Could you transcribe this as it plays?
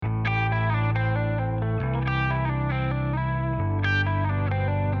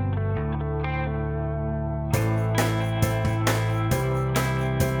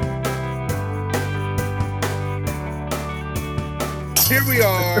here we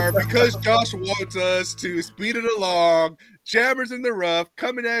are, because Josh wants us to speed it along. Jammers in the Rough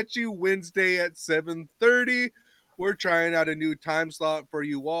coming at you Wednesday at 7:30. We're trying out a new time slot for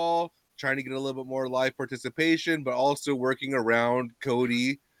you all, trying to get a little bit more live participation, but also working around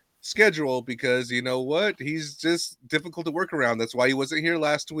Cody schedule because you know what? He's just difficult to work around. That's why he wasn't here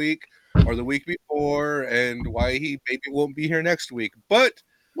last week or the week before, and why he maybe won't be here next week. But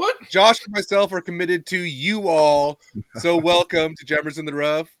what? Josh and myself are committed to you all. So welcome to Jammers in the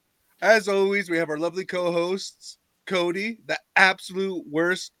Rough. As always, we have our lovely co-hosts, Cody, the absolute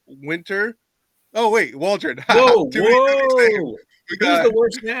worst winter. Oh wait, Waldron. Whoa, Too many whoa. we Who's got the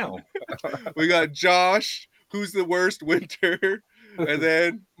worst now? we got Josh, who's the worst winter, and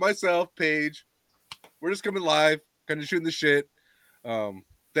then myself, Paige. We're just coming live, kind of shooting the shit.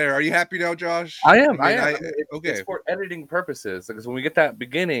 There. Are you happy now, Josh? I am. Okay. It's for editing purposes because when we get that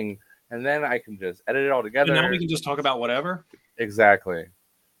beginning, and then I can just edit it all together. And now we can just talk about whatever. Exactly.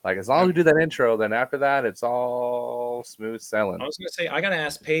 Like as long as we do that intro, then after that, it's all smooth sailing. I was gonna say I gotta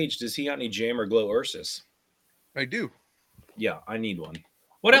ask Paige, does he got any Jam or Glow Ursus? I do. Yeah, I need one.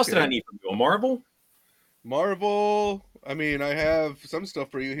 What else did I need from you? A Marvel? Marvel. I mean, I have some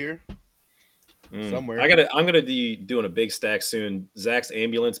stuff for you here. Somewhere. I'm gonna be doing a big stack soon. Zach's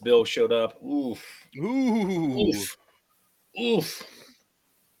ambulance bill showed up. Oof.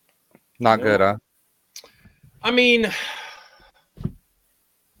 Not good, huh? I mean,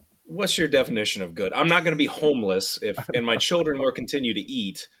 what's your definition of good? I'm not going to be homeless and my children will continue to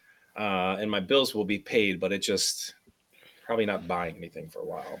eat, and my bills will be paid, but it just probably not buying anything for a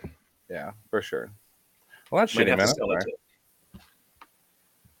while. Yeah, for sure. Well, that's shitty, man.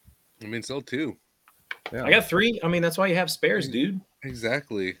 I mean, sell two. Yeah. I got three. I mean, that's why you have spares, dude.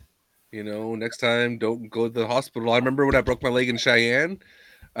 Exactly. You know, next time, don't go to the hospital. I remember when I broke my leg in Cheyenne,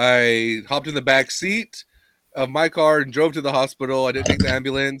 I hopped in the back seat of my car and drove to the hospital. I didn't take the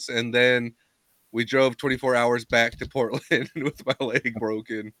ambulance, and then we drove 24 hours back to Portland with my leg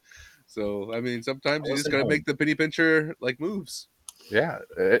broken. So, I mean, sometimes you just gotta make the penny pincher like moves. Yeah,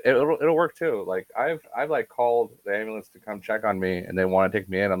 it'll work too. Like I've like called the ambulance to come check on me, and they want to take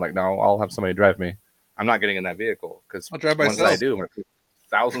me in. I'm like, no, I'll have somebody drive me. I'm not getting in that vehicle because I'll drive myself. I do,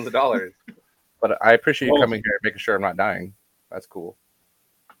 thousands of dollars. But I appreciate you coming here and making sure I'm not dying. That's cool.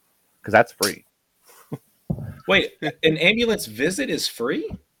 Because that's free. Wait, an ambulance visit is free?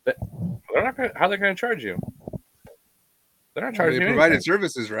 How are they going to charge you? They're not charging you. They provided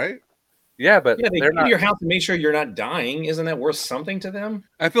services, right? Yeah, but they go to your house to make sure you're not dying. Isn't that worth something to them?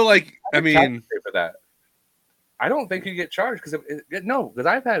 I feel like, I mean, for that. I don't think you get charged because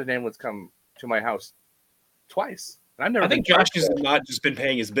I've had an ambulance come to my house twice. And I think Josh has not just been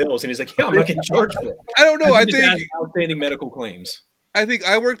paying his bills, and he's like, "Yeah, I'm not getting charged for it." I don't know. I think outstanding medical claims. I think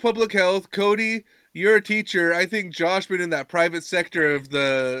I work public health. Cody, you're a teacher. I think Josh been in that private sector of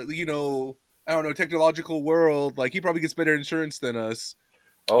the, I don't know, technological world. Like he probably gets better insurance than us.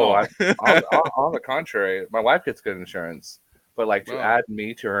 Oh, on the contrary, my wife gets good insurance, but like to add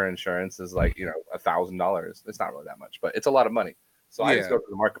me to her insurance is like $1,000. It's not really that much, but it's a lot of money. So I just go to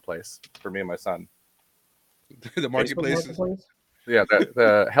the marketplace for me and my son. The marketplace? Yeah,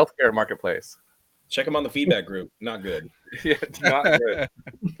 the healthcare marketplace. Check them on the feedback group. Not good. Yeah, not good.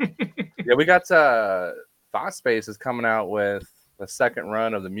 Yeah, we got Thought Space is coming out with the second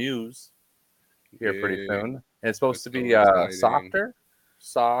run of the Muse here pretty soon. And it's supposed to be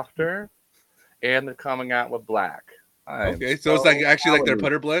softer, and they're coming out with black. Okay, so it's like actually like their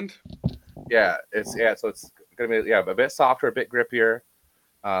putter blend. Yeah, so it's gonna be a bit softer, a bit grippier,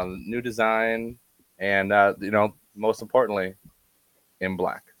 new design, and most importantly, in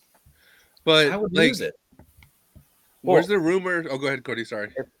black. But I would lose it. Where's the rumor? Oh, go ahead, Cody.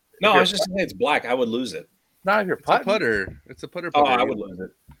 Sorry. No, I was just saying it's black. I would lose it. Not if you're putter. It's a putter. Oh, I would lose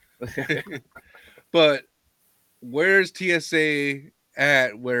it. But where's TSA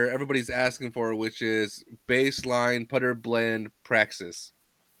at where everybody's asking for, which is baseline putter blend Praxis?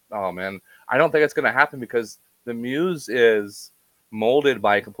 Oh man, I don't think it's going to happen because the Muse is molded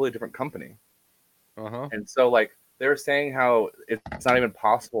by a completely different company. And so like they're saying how it's not even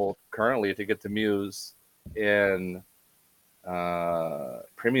possible currently to get the Muse in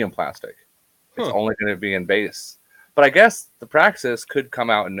premium plastic. It's only going to be in base. But I guess the Praxis could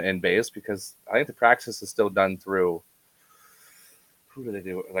come out in base because I think the Praxis is still done through. Who do they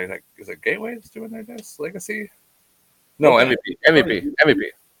do? Like is it Gateway that's doing their disc? Legacy? No, MVP.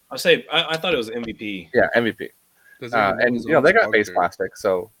 I thought it was MVP. Yeah, MVP. And they got base plastic,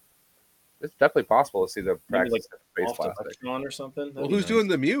 so it's definitely possible to see the Praxis base plastic or something. Well, who's doing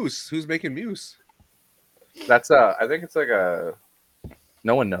the Muse? Who's making Muse? That's I think it's like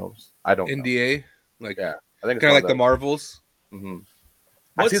no one knows. I don't NDA, know. I think it's kind of like the Marvels. Mm-hmm.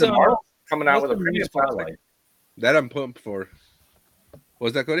 I see What's the Marvel coming out what's with a a premium Muse fly plastic. like? That I'm pumped for. What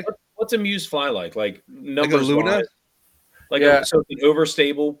was that, Cody? What's a Muse fly like? Like Like a numbers Luna? wise, like Yeah. so it's an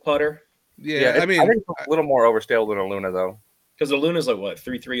overstable putter Yeah, I I mean, think it's a little more overstable than a Luna though. because the Luna's like what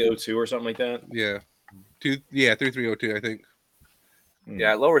 3302 or something like that. yeah, 3302, I think. Hmm.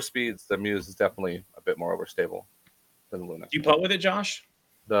 Yeah, at lower speeds, the Muse is definitely a bit more overstable than the Luna. Do you putt with it, Josh?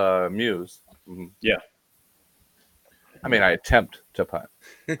 The Muse. Mhm. Yeah. I mean, I attempt to putt.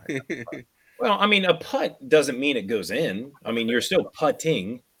 Well, I mean, a putt doesn't mean it goes in. I mean, you're still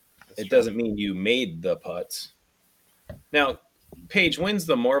putting. That's It true. doesn't mean you made the putts. Now, Paige, when's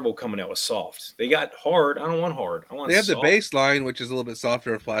the Marvel coming out with soft? They got hard. I don't want hard. I want They have the soft. baseline, which is a little bit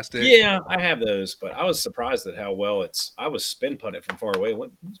softer of plastic. Yeah, I have those, but I was surprised at how well it's. I was spin putting from far away.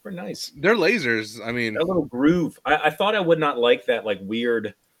 It's pretty nice. They're lasers. I mean, That little groove. I thought I would not like that like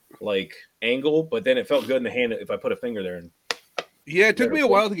weird like angle, but then it felt good in the hand if I put a finger there. And yeah, it took me a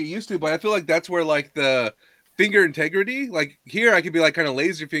while to get used to, but I feel like that's where like the finger integrity, like here I could be like kind of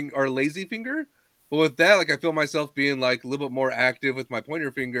lazy finger, but with that, like I feel myself being like a little bit more active with my pointer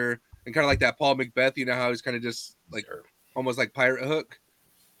finger and kind of like that Paul Macbeth, you know how he's kind of just like almost like pirate hook.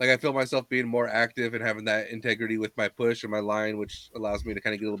 Like I feel myself being more active and having that integrity with my push and my line, which allows me to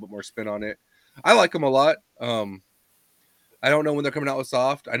kind of get a little bit more spin on it. I like them a lot. I don't know when they're coming out with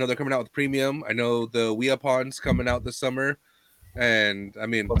soft. I know they're coming out with premium. I know the Weapon's coming out this summer. And I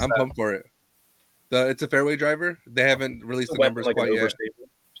mean, What's I'm that? pumped for it. It's a fairway driver. They haven't released the weapon numbers like an quite yet.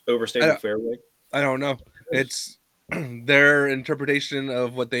 overstable fairway. I don't know. It's their interpretation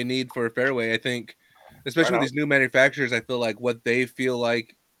of what they need for a fairway. I think, especially with these new manufacturers, I feel like what they feel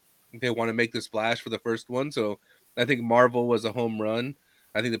like they want to make the splash for the first one. So I think Marvel was a home run.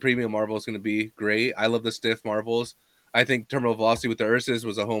 I think the premium Marvel is going to be great. I love the stiff Marvels. I think terminal velocity with the Ursus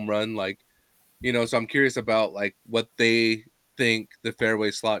was a home run. Like, you know, so I'm curious about like what they think the fairway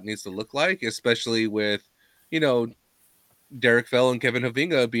slot needs to look like, especially with, you know, Derek Fell and Kevin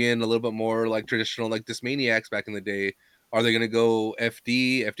Havinga being a little bit more like traditional, like Dismaniacs back in the day. Are they going to go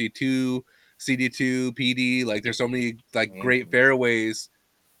FD, FD2, CD2, PD? Like, there's so many like great fairways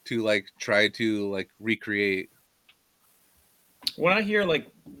to like try to like recreate. When I hear like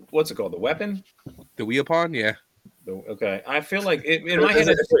what's it called, the weapon? The Weapon, yeah. Okay, I feel like in my head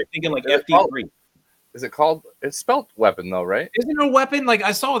I just started thinking like is it FD3. Is it called? It's spelled weapon though, right? Isn't it a weapon? Like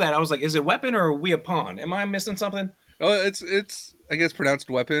I saw that, I was like, is it weapon or weapon? Am I missing something? Oh, it's I guess pronounced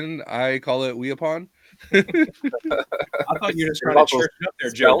weapon. I call it Weapon. I thought you were just trying to church it up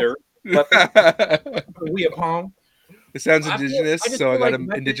there, Joe spelled Dirt. Weapon. It sounds I indigenous, just so I feel got to like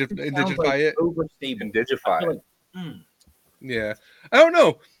weapon sounds indigify like it. overstable. I Indigify. feel like, Yeah, I don't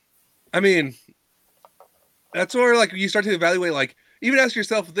know. I mean, that's where like you start to evaluate. Like, even ask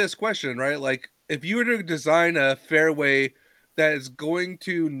yourself this question, right? Like, if you were to design a fairway that is going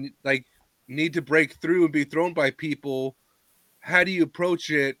to like need to break through and be thrown by people, how do you approach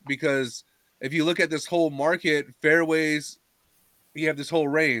it? Because if you look at this whole market, fairways, you have this whole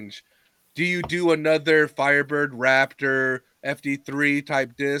range. Do you do another Firebird Raptor FD3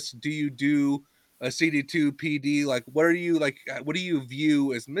 type disc? Do you do a CD2 PD? Like, what are you like? What do you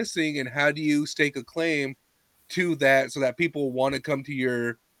view as missing, and how do you stake a claim to that so that people want to come to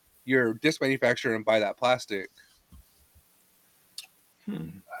your disc manufacturer and buy that plastic?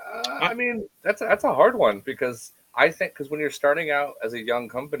 I mean, that's a hard one because I think because when you're starting out as a young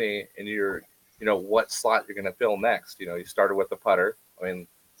company and you're, you know, what slot you're going to fill next. You know, you started with the putter. I mean,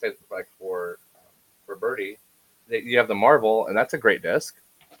 say like for Birdie, you have the Marvel, and that's a great disc.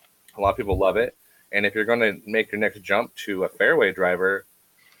 A lot of people love it. And if you're going to make your next jump to a fairway driver,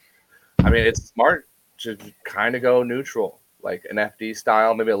 I mean, it's smart to kind of go neutral, like an FD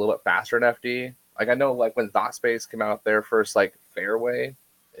style, maybe a little bit faster than FD. Like I know, like when Thought Space came out their first like fairway,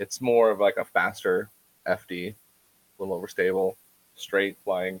 it's more of like a faster FD, a little overstable, straight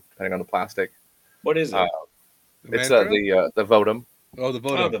flying, depending on the plastic. what is it? It's the Votum. Oh, the Oh,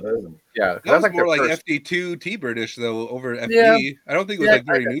 Votum. the Votum. Yeah, That was like more their like first- FD2 T-birdish though over FD. Yeah. I don't think it was Yeah, like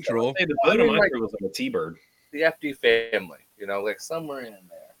very I guess so. neutral. Hey, the I Votum mean, like- was like a T-bird. the FD family, you know, like somewhere in there.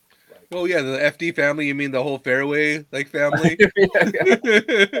 Like, Oh yeah, the FD family. You mean the whole fairway like family? yeah.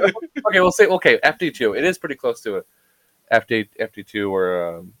 Okay, we'll say FD2. It is pretty close to a FD2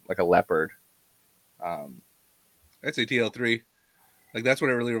 or like a leopard. I'd say TL3. Like that's what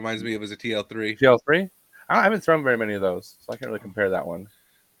it really reminds me of as a TL3. TL3. I haven't thrown very many of those, so I can't really compare that one.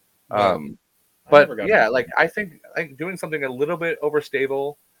 But- But yeah, like I think like doing something a little bit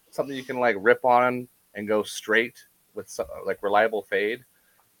overstable, something you can like rip on and go straight with like reliable fade,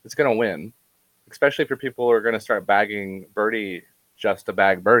 it's gonna win. Especially for people who are gonna start bagging birdie just to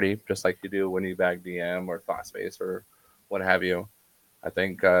bag birdie, just like you do when you bag DM or Thought Space or what have you. I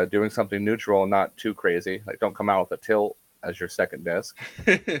think doing something neutral and not too crazy, like don't come out with a tilt as your second disc.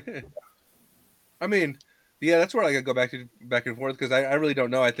 I mean, yeah, that's where I go back and forth because I really don't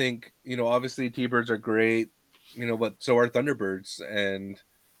know. I think obviously T-Birds are great, but so are Thunderbirds, and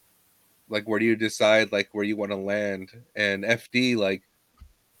like where do you decide like where you want to land? And FD, like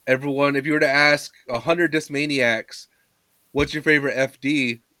everyone, if you were to ask 100 Discmaniacs, what's your favorite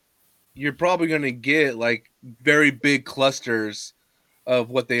FD? You're probably gonna get like very big clusters of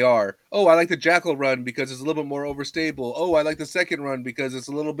what they are. Oh, I like the Jackal run because it's a little bit more overstable. Oh, I like the second run because it's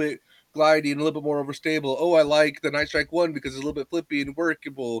a little bit glidey and a little bit more overstable. Oh, I like the Night Strike 1 because it's a little bit flippy and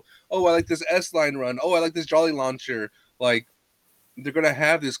workable. Oh, I like this S-line run. Oh, I like this Jolly Launcher. Like, they're going to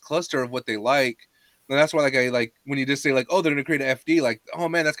have this cluster of what they like. And that's why, like, I like when you just say, like, oh, they're going to create an FD, like, oh,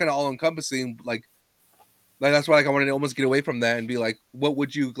 man, that's kind of all encompassing. Like that's why like I wanted to almost get away from that and be like, what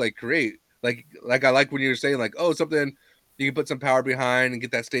would you like create? Like I like when you're saying like, oh, something you can put some power behind and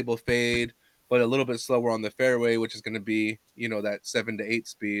get that stable fade, but a little bit slower on the fairway, which is going to be that 7 to 8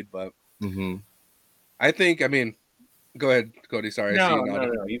 speed. But Mm-hmm. I think, I mean, go ahead, Cody. Sorry, I see you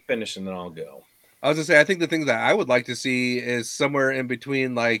nodding. No. You finish and then I'll go. I was gonna say I think the thing that I would like to see is somewhere in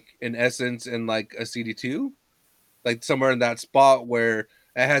between like an Essence and like a CD2, like somewhere in that spot where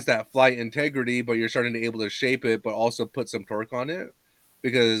it has that flight integrity, but you're starting to be able to shape it, but also put some torque on it.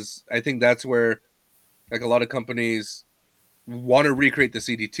 Because I think that's where like a lot of companies want to recreate the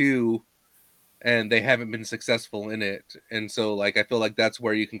CD2 and they haven't been successful in it. And so like I feel like that's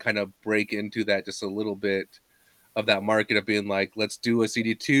where you can kind of break into that just a little bit of that market of being like, let's do a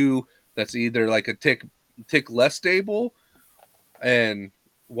CD2 that's either like a tick less stable and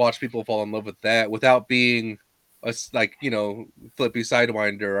watch people fall in love with that without being a like flippy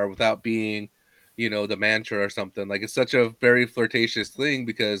sidewinder or without being the mantra or something. Like it's such a very flirtatious thing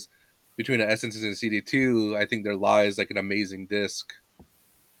because between the Essences and CD2 I think there lies like an amazing disc.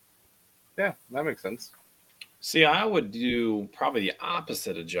 Yeah, that makes sense. See, I would do probably the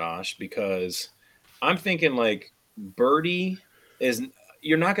opposite of Josh because I'm thinking like Birdie is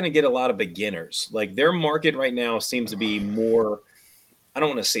you're not going to get a lot of beginners. Like their market right now seems to be more, I don't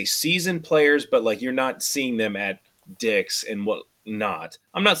want to say seasoned players, but like you're not seeing them at Dick's and what not.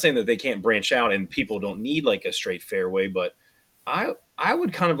 I'm not saying that they can't branch out and people don't need like a straight fairway, but I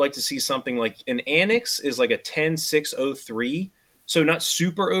would kind of like to see something like an Annex is like a 10603, so not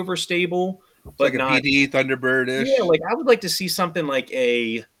super overstable, It's but like a not PD Thunderbird yeah, ish. like I would like to see something like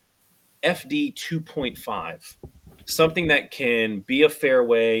a FD 2.5, something that can be a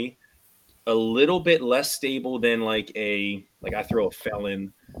fairway, a little bit less stable than like I throw a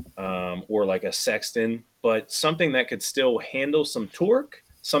Felon or like a Sexton, but something that could still handle some torque,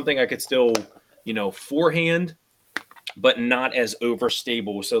 something I could still forehand, but not as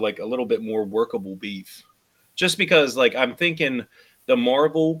overstable. So like a little bit more workable beef. Just because like I'm thinking the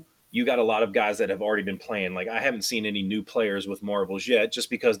Marvel, you got a lot of guys that have already been playing. Like I haven't seen any new players with Marvels yet, just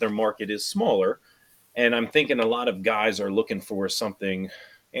because their market is smaller. And I'm thinking a lot of guys are looking for something,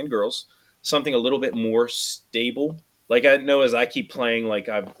 and girls, something a little bit more stable. Like I know as I keep playing, like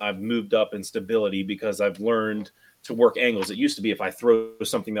I've moved up in stability because I've learned to work angles. It used to be if I throw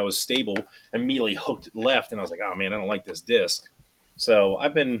something that was stable, immediately hooked left, and I was like, oh man, I don't like this disc. So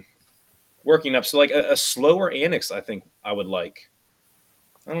I've been working up. So like a slower Annex, I think I would like.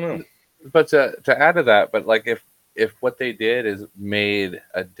 I don't know. But to add to that, but like if what they did is made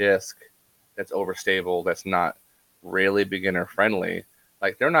a disc that's overstable, that's not really beginner friendly,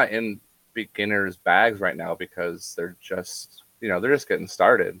 like they're not in beginners bags right now because they're just they're just getting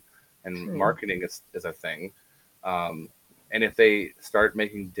started, and True. marketing is a thing. And if they start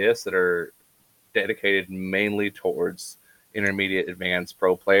making discs that are dedicated mainly towards intermediate, advanced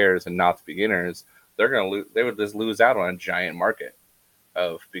pro players and not the beginners, they're gonna lose. They would just lose out on a giant market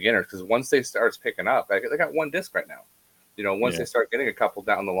of beginners because once they starts picking up, like they got one disc right now. Once they start getting a couple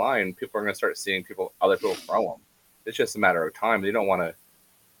down the line, people are going to start seeing other people throw them. It's just a matter of time. You don't want to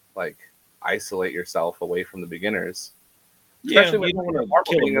like isolate yourself away from the beginners. Yeah, Especially you don't with want Marvel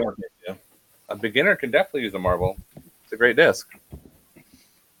to kill being a market. Yeah. a beginner can definitely use a Marvel. It's a great disc.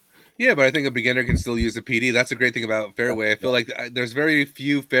 Yeah, but I think a beginner can still use a PD. That's a great thing about fairway. I feel like there's very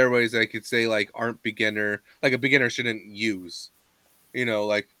few fairways that I could say like aren't beginner, like a beginner shouldn't use.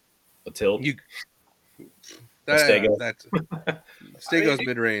 Like A tilt, you a stego. that Stego's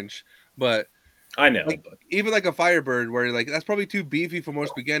mid range, but I know, like but even like a Firebird where like that's probably too beefy for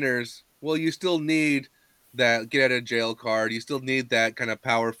most beginners. Well, you still need that get out of jail card. You still need that kind of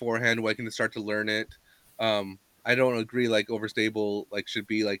power forehand where you can start to learn it. I don't agree like overstable like should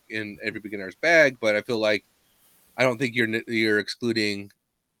be like in every beginner's bag, but I feel like I don't think you're excluding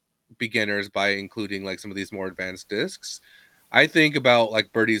beginners by including like some of these more advanced discs. I think about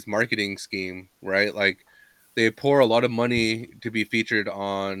like Birdie's marketing scheme, right? Like they pour a lot of money to be featured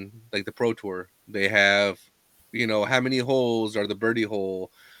on like the Pro Tour. They have, how many holes are the Birdie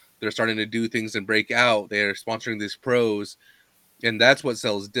hole? They're starting to do things and break out. They're sponsoring these pros, and that's what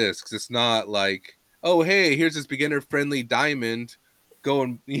sells discs. It's not like, oh, hey, here's this beginner friendly diamond.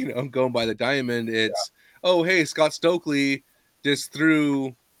 Going by the diamond. It's, oh, hey, Scott Stokely just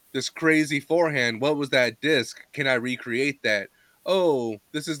threw this crazy forehand. What was that disc? Can I recreate that? Oh,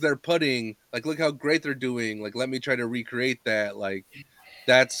 this is their putting. Like, look how great they're doing. Like, let me try to recreate that. Like,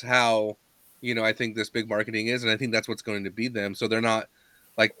 that's how, I think this big marketing is. And I think that's what's going to be them. So they're not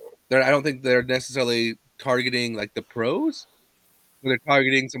like, I don't think they're necessarily targeting like the pros. They're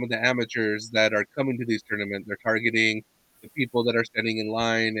targeting some of the amateurs that are coming to these tournaments. They're targeting the people that are standing in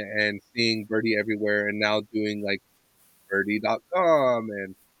line and seeing Birdie everywhere and now doing like birdie.com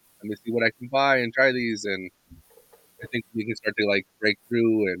and let me see what I can buy and try these. And I think we can start to like break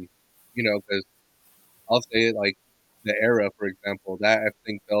through and, because I'll say it like the era, for example, that I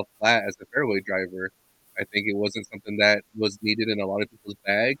think fell flat as a fairway driver. I think it wasn't something that was needed in a lot of people's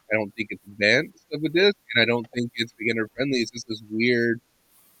bag. I don't think it's advanced of a disc, and I don't think it's beginner friendly. It's just this weird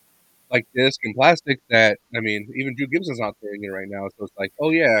like disc and plastic that I mean, even Drew Gibson's not throwing it right now. So it's like, oh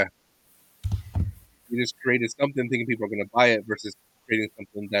yeah, you just created something thinking people are going to buy it versus creating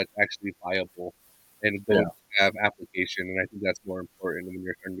something that's actually viable and going to have application. And I think that's more important when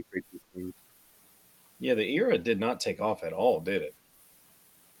you're trying to create these things. Yeah, the era did not take off at all, did it?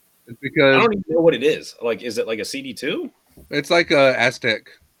 It's I because don't even know what it is. Like, is it like a CD2? it's like a Aztec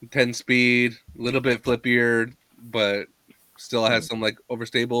 10 speed, a little bit flippier, but still has some like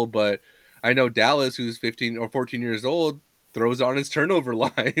overstable. But I know Dallas, who's 15 or 14 years old, throws on his turnover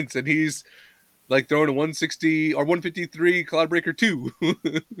lines and he's like throwing a 160 or 153 Cloudbreaker 2.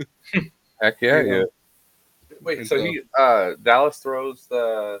 Heck yeah, You know? yeah. Wait, And so so he Dallas throws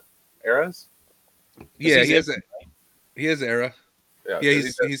the eras? yeah, He's he has Era. Yeah, Yeah, 'cause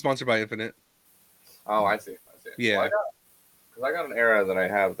he said- he's sponsored by Infinite. oh, I see. Yeah. Because I got an era that I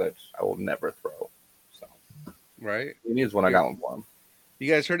have that I will never throw. So Right. he needs one. I got one for him.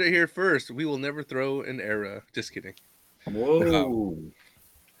 You guys heard it here first. We will never throw an Era. Just kidding. Whoa.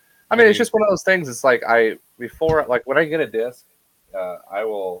 I mean, it's just one of those things. It's like before, like when I get a disc, I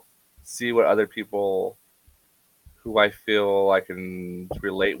will see what other people who I feel I can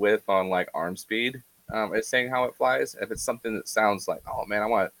relate with on like arm speed is saying how it flies. If it's something that sounds like, oh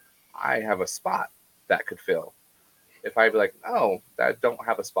man, I have a spot that could fill. If I'd be like, no, I don't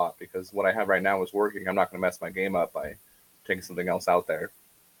have a spot because what I have right now is working. I'm not going to mess my game up by taking something else out there.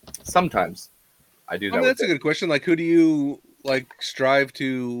 Sometimes I do that. I mean, that's a good question. Like, who do you like strive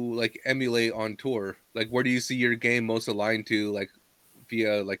to like emulate on tour? Like, where do you see your game most aligned to? Like,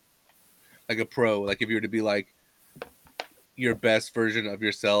 via like a pro. Like, if you were to be like your best version of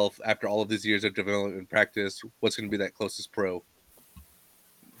yourself after all of these years of development and practice, what's going to be that closest pro?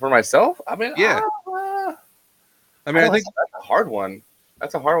 For myself, I mean, yeah. I mean, I think that's a hard one.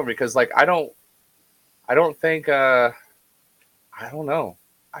 That's a hard one because like I don't think I don't know.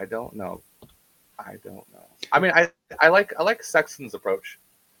 I don't know. I mean, I like Sexton's approach.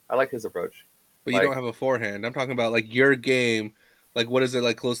 I like his approach. But you don't have a forehand. I'm talking about like your game. Like, what is it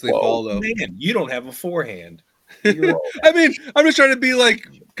like closely follow? Man, you don't have a forehand. I mean, I'm just trying to be like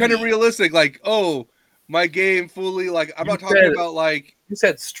kind of realistic. Like, oh, my game fully. Like, I'm not talking about like you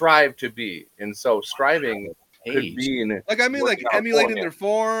said strive to be, and so striving could mean like I mean like emulating their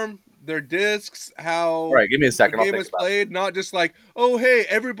form, their discs, how all right, give me a second. The game is played, not just like, oh hey,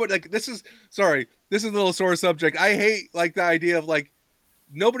 everybody like this is a little sore subject. I hate like the idea of like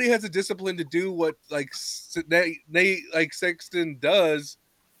nobody has a discipline to do what like Nate like Sexton does,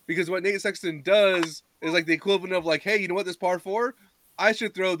 because what Nate Sexton does is like the equivalent of like, hey, you know what, this par 4, I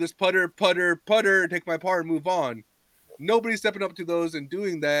should throw this putter, take my par and move on. Nobody's stepping up to those and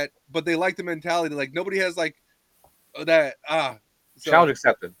doing that, but they like the mentality. Like nobody has like that. Challenge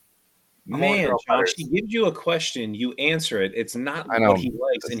accepted. Man, Josh, he gives you a question, you answer it. It's not I know what he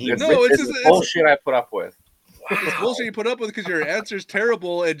likes, and he it's bullshit I put up with. Wow. It's bullshit you put up with because your answer's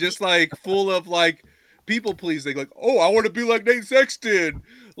terrible and just like full of like people pleasing. Like, oh, I want to be like Nate Sexton.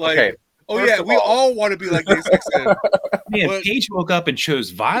 Like, okay. Oh yeah, we all want to be like Nate Sexton. Man, Paige woke up and chose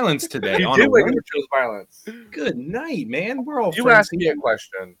violence today. You did wake up and chose violence. Good night, man. We're all you asked me a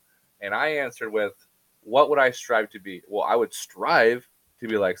question, and I answered with, "What would I strive to be?" Well, I would strive to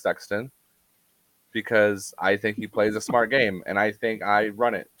be like Sexton because I think he plays a smart game, and I think I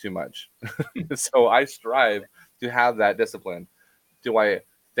run it too much. So I strive to have that discipline. Do I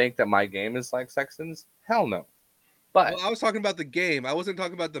think that my game is like Sexton's? Hell no. But I was talking about the game. I wasn't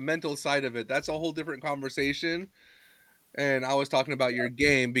talking about the mental side of it. That's a whole different conversation. and I was talking about your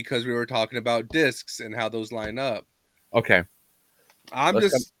game because we were talking about discs and how those line up. Okay. I'm Let's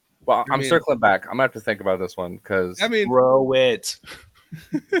come. just, Well, I I'm mean, circling back. I'm gonna have to think about this one I because mean, Throw it.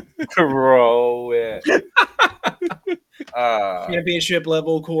 throw it. Championship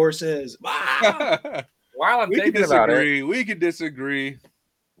level courses. Ah! While I'm we could thinking about it, disagree. We could disagree.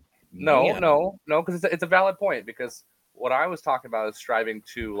 no, Man. because it's a valid point. Because what I was talking about is striving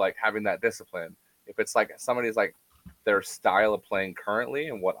to like having that discipline. If it's like somebody's like their style of playing currently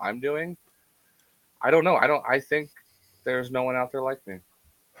and what I'm doing, I don't know. I think there's no one out there like me.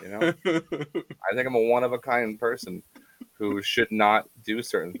 You know, I think I'm a one of a kind person who should not do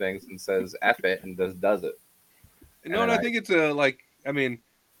certain things and says F it and does it. And No, then and I think it's a like. I mean,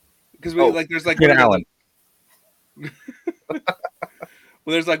 because we oh, like there's like Ian what are Allen. well,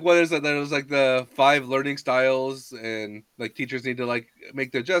 there's like what is it? There's like the 5 learning styles, and like teachers need to like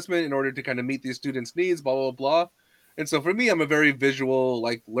make the adjustment in order to kind of meet these students' needs. Blah blah blah. And so for me, I'm a very visual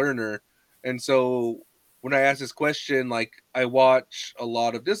like learner, and so when I ask this question, like I watch a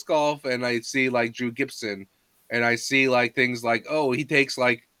lot of disc golf, and I see like Drew Gibson, and I see like things like oh he takes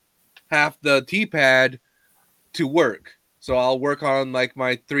like half the tee pad to work. So I'll work on like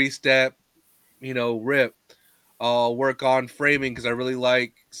my 3-step, rip. I'll work on framing because I really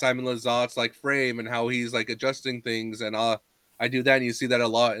like Simon Lazot's like frame and how he's like adjusting things, and I do that, and you see that a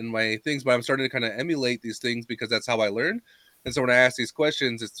lot in my things. But I'm starting to kind of emulate these things because that's how I learn. And so when I ask these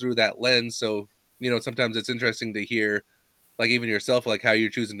questions, it's through that lens. So sometimes it's interesting to hear, like even yourself, like how you're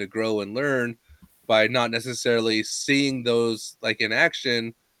choosing to grow and learn by not necessarily seeing those like in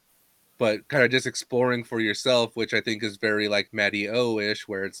action, but kind of just exploring for yourself, which I think is very like Matty O-ish,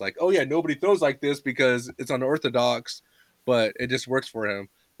 where it's like, oh yeah, nobody throws like this because it's unorthodox, but it just works for him.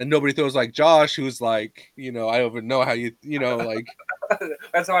 And nobody throws like Josh, who's like, I don't even know how like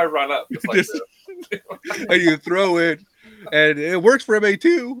That's how I run up, just like just this. how you throw it, and it works for MA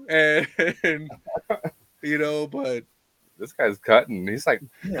too, and but This guy's cutting. He's like,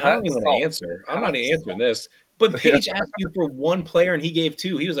 Man, I cut don't even want salt. to answer. I'm not Cut answering this. But Paige asked you for one player and he gave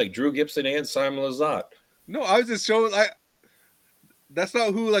 2. He was like Drew Gibson and Simon Lazat. no, I was just showing that's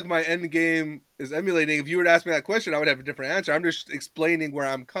not who like my end game is emulating. If you were to ask me that question, I would have a different answer. I'm just explaining where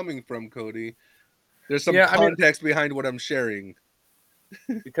I'm coming from, Cody. There's some Yeah, I mean, context behind what I'm sharing.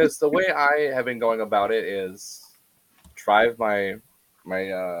 because the way I have been going about it is drive my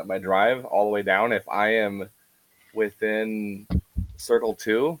drive all the way down. If I am within circle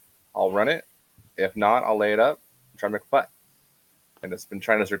 2, I'll run it. If not, I'll lay it up, try to make a putt. And it's been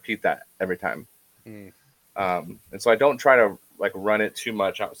trying to repeat that every time. And so I don't try to like run it too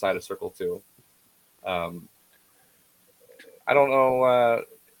much outside of circle 2. I don't know.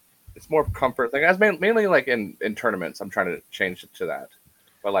 It's more comfort thing. That's mainly like in tournaments. I'm trying to change it to that.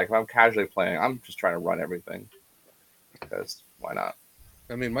 But like if I'm casually playing, I'm just trying to run everything because why not?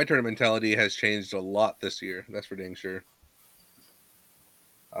 I mean, my tournament mentality has changed a lot this year. That's for dang sure.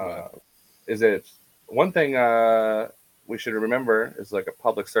 Is it one thing we should remember is like a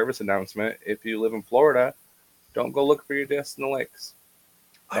public service announcement? If you live in Florida, don't go look for your discs in the lakes.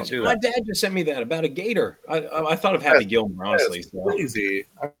 My dad just sent me that about a gator. I thought of Happy Gilmore, honestly. That's crazy.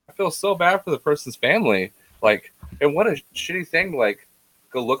 I feel so bad for the person's family. Like, and what a shitty thing. Like,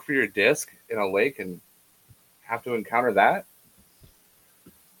 go look for your disc in a lake and have to encounter that.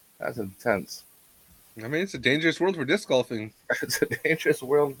 That's intense. I mean, it's a dangerous world for disc golfing. It's a dangerous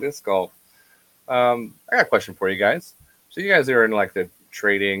world of disc golf. I got a question for you guys. So you guys are in like the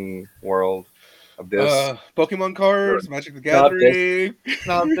trading world of discs. Pokemon cards, Magic the Gathering.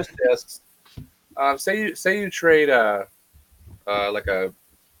 No, just discs. Say you trade like a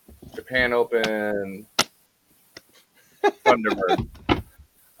Japan Open Thunderbird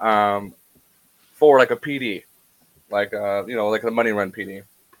for like a PD, like like a money run PD,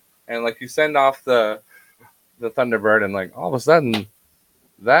 and like you send off the Thunderbird, and like all of a sudden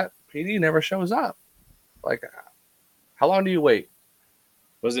that PD never shows up. Like, how long do you wait?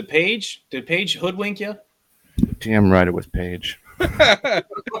 Was it Paige? Did Paige hoodwink you? Damn right it was Paige.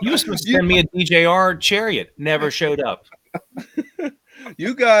 You were supposed to send me a DJR Chariot. Never showed up.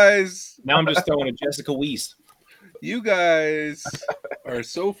 You guys. Now I'm just throwing a Jessica Weiss. You guys are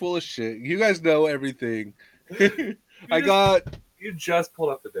so full of shit. You guys know everything. You just pulled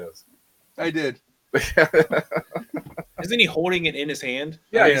up the disc. I did. Isn't he holding it in his hand?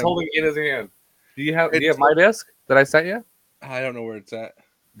 Yeah, he's holding it in his hand. Do you have my disc that I sent you? I don't know where it's at.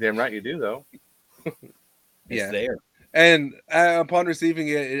 Damn right you do, though. It's there. And upon receiving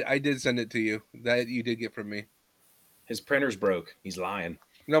it, I did send it to you. That you did get from me. His printer's broke. He's lying.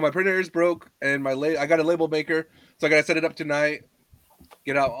 No, my printer is broke, and I got a label maker, so I gotta set it up tonight.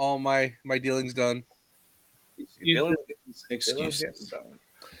 Get out all my dealings done. Excuses.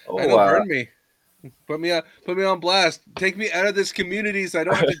 I know, burn me. Put me on blast. Take me out of this community so I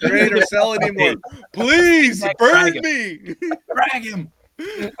don't have to trade or sell anymore. Please burn me. Drag him.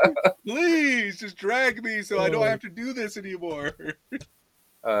 Please just drag me so I don't have to do this anymore.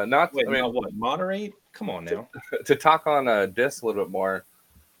 What? Moderate? Come on now. To talk on disc a little bit more,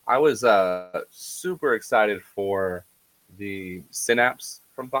 I was super excited for the Synapse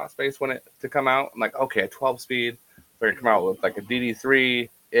from Thought Space to come out. I'm like, okay, a 12 speed. They're gonna come out with like a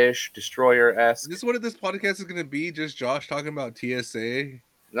DD3-ish Destroyer-esque. This is what this podcast is gonna be, just Josh talking about TSA.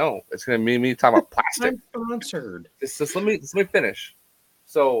 No, it's gonna be me talking about plastic. I'm sponsored. Just let me finish.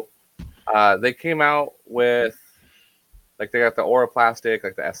 So they came out with like they got the Aura plastic,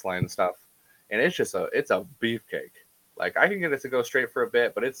 like the S line and stuff, and it's a beefcake. Like I can get it to go straight for a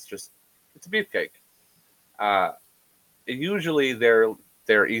bit, but it's a beefcake. Usually their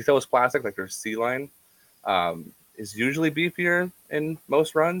ethos plastic, like their C line, is usually beefier in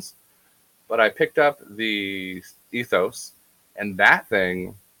most runs, but I picked up the ethos, and that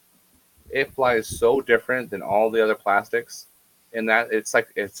thing, it flies so different than all the other plastics in that it's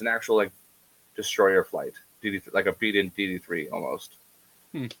an actual like destroyer flight, like a beat-in DD3 almost.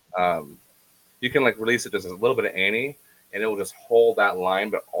 You can like release it just a little bit of Annie, and it will just hold that line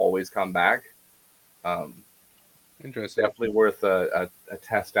but always come back. Interesting. Definitely worth a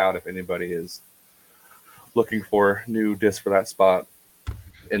test out if anybody is looking for new disc for that spot.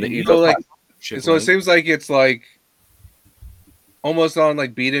 In the ethos, so it seems like it's like almost on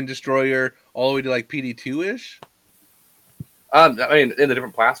like beat-in destroyer all the way to like PD2-ish. I mean, in the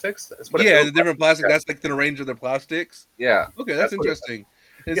different plastics. The different plastic. That's like the range of their plastics. Yeah. Okay, that's interesting.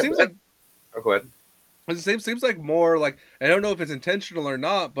 It seems like. Oh, go ahead. It seems like more like, I don't know if it's intentional or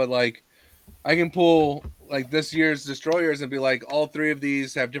not, but like I can pull like this year's destroyers and be like, all three of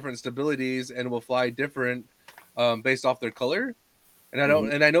these have different stabilities and will fly different based off their color. And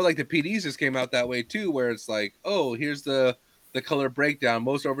I know like the PDs just came out that way too, where it's like, oh, here's the color breakdown,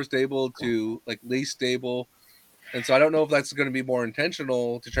 most overstable to like least stable. And so I don't know if that's going to be more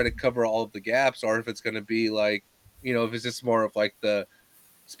intentional to try to cover all of the gaps, or if it's going to be like, if it's just more of like the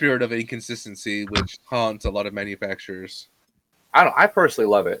spirit of inconsistency, which haunts a lot of manufacturers. I personally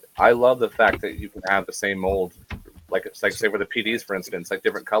love it. I love the fact that you can have the same mold, like it's like say for the PDs, for instance, like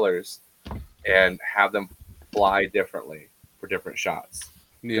different colors, and have them fly differently for different shots.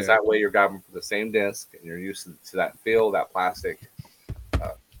 Because that way you're grabbing for the same disc and you're used to that feel, that plastic.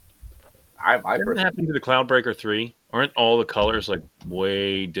 What happened to the Cloudbreaker 3? Aren't all the colors like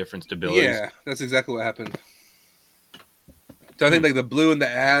way different stabilities? Yeah, that's exactly what happened. So I think like the blue and the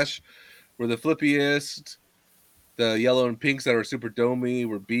ash were the flippiest. The yellow and pinks that were super domey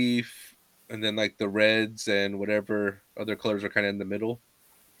were beef, and then like the reds and whatever other colors are kind of in the middle.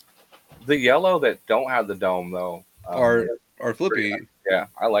 The yellow that don't have the dome though are flippy. Yeah,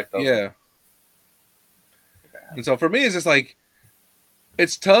 I like those. Yeah. And so for me, it's just like,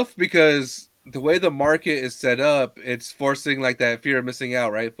 it's tough because the way the market is set up, it's forcing like that fear of missing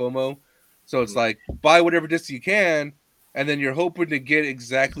out, right? FOMO. So it's like, buy whatever disc you can, and then you're hoping to get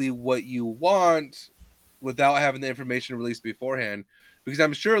exactly what you want without having the information released beforehand. Because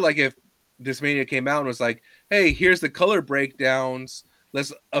I'm sure like if Discmania came out and was like, hey, here's the color breakdowns,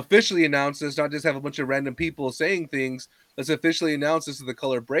 let's officially announce this, not just have a bunch of random people saying things, let's officially announce this as the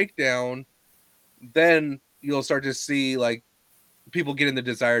color breakdown, then you'll start to see like people getting the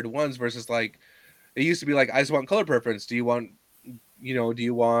desired ones versus like it used to be like, I just want color preference. Do you want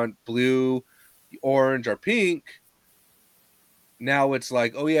blue, orange, or pink? Now it's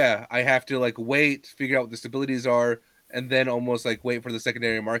like, oh yeah, I have to like wait, figure out what the stabilities are, and then almost like wait for the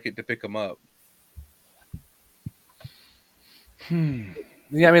secondary market to pick them up.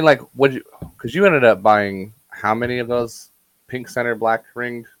 Yeah, I mean, like, because you ended up buying how many of those pink center black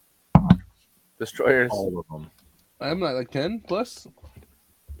ringed destroyers? All of them. I'm not like 10 plus.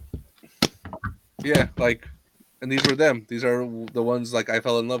 Yeah, like, and these were them. These are the ones like I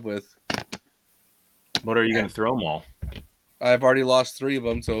fell in love with. What are you going to throw them all? I've already lost 3 of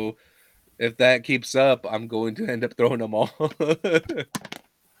them, so if that keeps up, I'm going to end up throwing them all.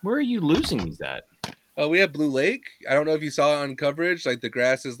 Where are you losing these at? We have Blue Lake. I don't know if you saw it on coverage. Like the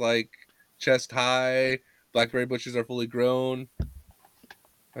grass is like chest high. Blackberry bushes are fully grown.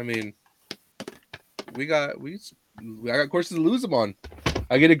 I mean, I got courses to lose them on.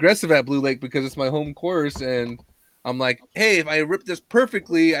 I get aggressive at Blue Lake because it's my home course, and I'm like, hey, if I rip this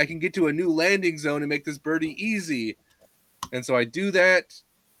perfectly, I can get to a new landing zone and make this birdie easy. And so I do that,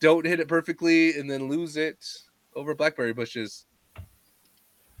 don't hit it perfectly, and then lose it over blackberry bushes.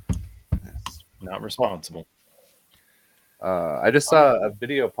 Not responsible. I just saw a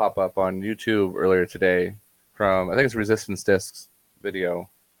video pop up on YouTube earlier today from I think it's Resistance Discs video.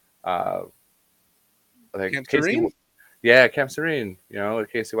 I think Camp Serene? Yeah, Camp Serene. You know,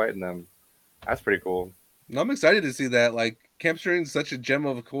 with Casey White and them. That's pretty cool. I'm excited to see that. Like Camp Serene is such a gem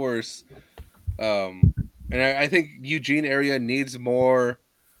of a course. And I think Eugene area needs more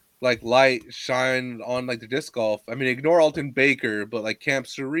like light shine on like the disc golf. I mean, ignore Alton Baker, but like Camp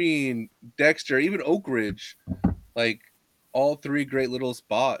Serene, Dexter, even Oak Ridge, like all three great little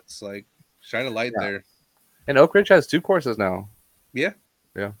spots. Like shine a light there. And Oak Ridge has 2 courses now. Yeah.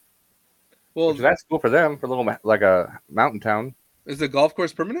 Yeah. Well, that's cool for them, for a little like a mountain town. Is the golf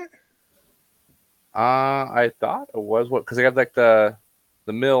course permanent? I thought it was because they got like the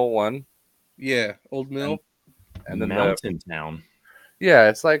mill one. Yeah, old mill. And then mountain town. Yeah,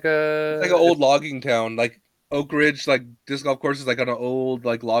 it's like it's like an old logging town. Like Oak Ridge, like disc golf course is like on an old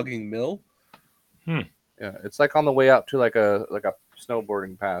like logging mill. Yeah, it's like on the way up to like a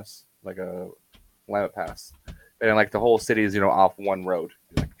snowboarding pass, like a Willamette Pass, and like the whole city is off one road.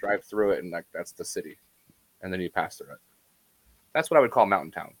 You like drive through it, and like that's the city, and then you pass through it. That's what I would call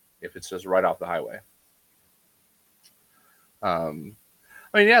mountain town if it's just right off the highway. I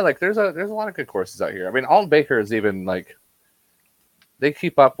mean, yeah, like there's a lot of good courses out here. I mean, Alton Baker is even like they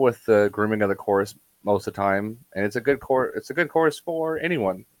keep up with the grooming of the course most of the time, and it's a good course. It's a good course for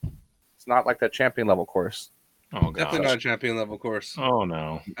anyone. It's not like that champion level course. Oh, God. Definitely not a champion level course. Oh,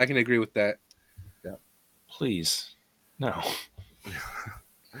 no. I can agree with that. Yeah. Please. No.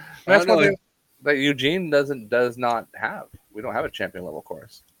 That's one thing that Eugene does not have. We don't have a champion level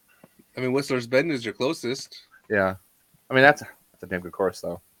course. I mean, Whistler's Bend is your closest. Yeah. I mean, that's a damn good course,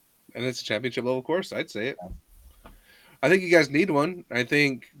 though. And it's a championship level course, I'd say it. Yeah. I think you guys need one. I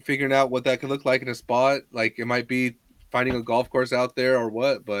think figuring out what that could look like in a spot, like it might be finding a golf course out there or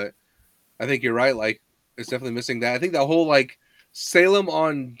what, but I think you're right. Like, it's definitely missing that. I think that whole, like, Salem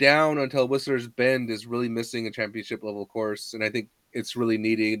on down until Whistler's Bend is really missing a championship level course. And I think it's really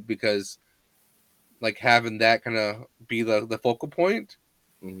needed because, like, having that kind of be the focal point,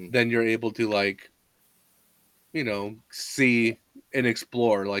 then you're able to, like, see and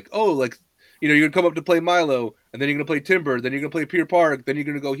explore. Like, oh, like, you're going to come up to play Milo, and then you're going to play Timber, then you're going to play Pier Park, then you're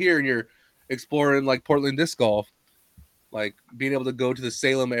going to go here, and you're exploring, like, Portland disc golf. Like, being able to go to the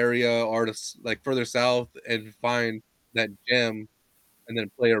Salem area or to, like, further south and find that gem and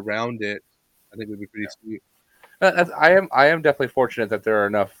then play around it, I think would be pretty sweet. I am definitely fortunate that there are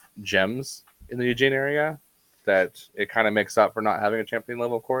enough gems in the Eugene area that it kind of makes up for not having a champion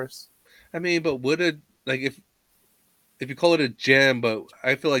level course. I mean, but would it, like, if you call it a gem, but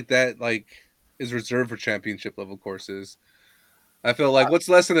I feel like that, like, is reserved for championship level courses. I feel like what's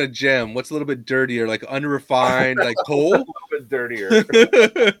less than a gem? What's a little bit dirtier, like unrefined, like coal? A little bit dirtier.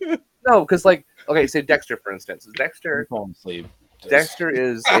 No, because like, okay, say Dexter for instance. Dexter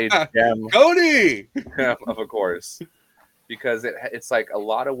is a gem. Cody of a course because it's like a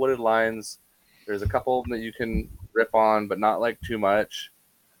lot of wooded lines. There's a couple of them that you can rip on, but not like too much.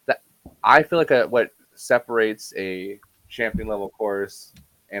 That I feel like what separates a champion level course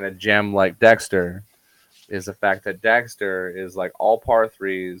and a gem like Dexter is the fact that Dexter is like all par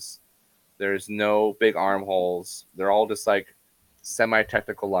threes. There's no big arm holes. They're all just like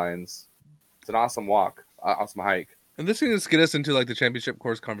semi-technical lines. It's an awesome walk, awesome hike. And this can just get us into like the championship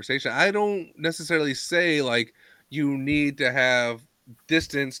course conversation. I don't necessarily say like you need to have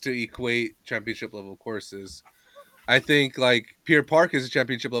distance to equate championship level courses. I think like Pier Park is a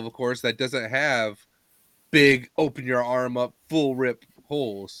championship level course that doesn't have big open your arm up full rip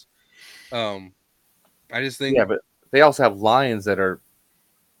holes. I just think but they also have lines that are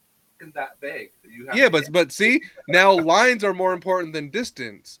that big. But see, now lines are more important than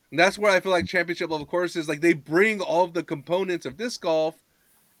distance. And that's where I feel like championship level courses, like they bring all of the components of disc golf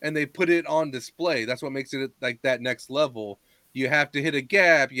and they put it on display. That's what makes it like that next level. You have to hit a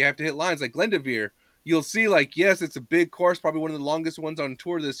gap, you have to hit lines like Glendevere. You'll see like, yes, it's a big course, probably one of the longest ones on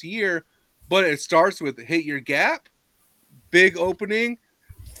tour this year, but it starts with hit your gap, big opening,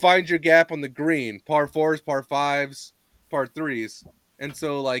 find your gap on the green, par fours, par fives, par threes. And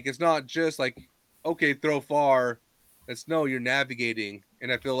so like, it's not just like, okay, throw far. It's no, you're navigating.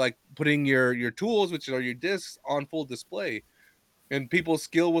 And I feel like putting your tools, which are your discs, on full display. And people's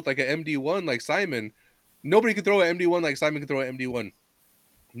skill with like an MD1 like Simon, nobody could throw an MD1 like Simon could throw an MD1.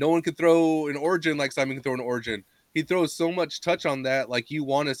 No one could throw an Origin like Simon could throw an Origin. He throws so much touch on that, like you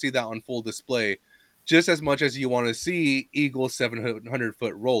want to see that on full display, just as much as you want to see Eagle's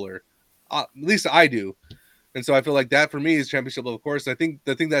 700-foot roller. At least I do. And so I feel like that for me is championship level course. I think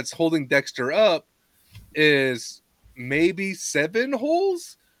the thing that's holding Dexter up is maybe 7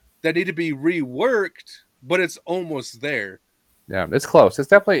 holes that need to be reworked, but it's almost there. Yeah, it's close. It's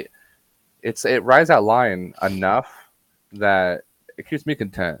definitely it rides that line enough that it keeps me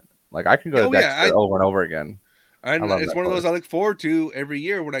content. Like I can go to Dexter over and over again. And I love it's that one of those course. I look forward to every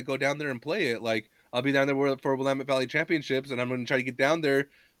year when I go down there and play it. Like I'll be down there for Willamette Valley Championships, and I'm going to try to get down there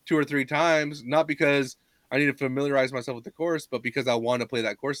 2 or 3 times, not because I need to familiarize myself with the course, but because I want to play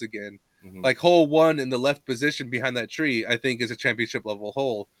that course again. Mhm. Like hole 1 in the left position behind that tree, I think is a championship level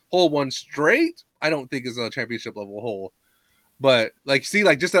hole. Hole 1 straight, I don't think is a championship level hole. But like, see,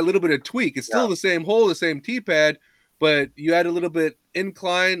 like just that little bit of tweak. It's still the same hole, the same tee pad, but you add a little bit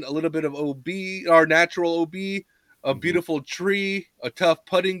incline, a little bit of OB or natural OB, a beautiful tree, a tough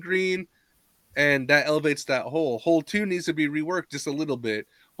putting green, and that elevates that hole. Hole 2 needs to be reworked just a little bit.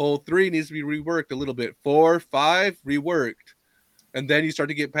 Hole 3 needs to be reworked a little bit. 4, 5 reworked, and then you start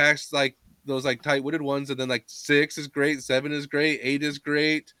to get past like those like tight wooded ones, and then like 6 is great, 7 is great, 8 is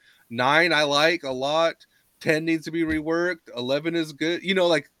great, 9 I like a lot. 10 needs to be reworked. 11 is good. You know,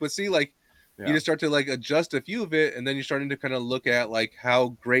 like, but see, like, you just start to like adjust a few of it, and then you're starting to kind of look at like how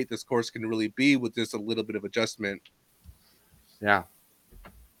great this course can really be with just a little bit of adjustment. Yeah.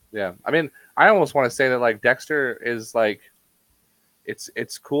 Yeah. I mean, I almost want to say that like Dexter is like,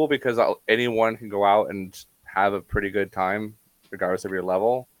 it's cool because anyone can go out and have a pretty good time regardless of your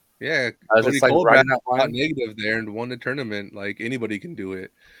level. Yeah, Cody like riding that line negative there and won the tournament. Like anybody can do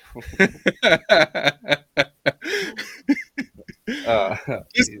it.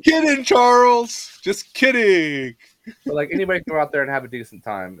 Just kidding, Charles. Just kidding. But like anybody can go out there and have a decent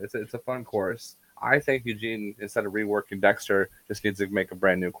time. It's a fun course. I think Eugene, instead of reworking Dexter, just needs to make a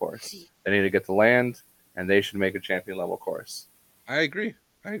brand new course. They need to get the land, and they should make a champion level course. I agree.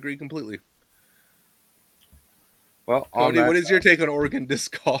 I agree completely. Well, Cody, what is your take on Oregon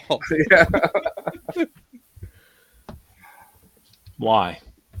disc golf? Yeah. Why?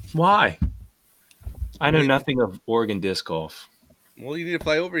 I know nothing of Oregon disc golf. Well, you need to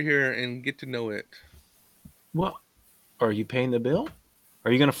fly over here and get to know it. Well, are you paying the bill?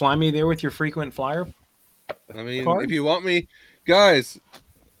 Are you going to fly me there with your frequent flyer? I mean, if you want me, guys,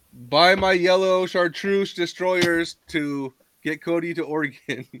 buy my yellow chartreuse destroyers to get Cody to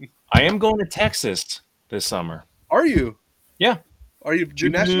Oregon. I am going to Texas this summer. Are you? Yeah. Are you do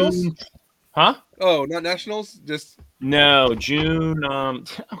nationals? Huh? Oh, not nationals. Just no June.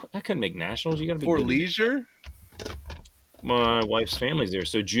 I couldn't make nationals. You got to be for leisure. My wife's family's there,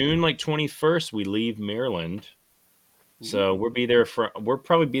 so June like 21st we leave Maryland. So we'll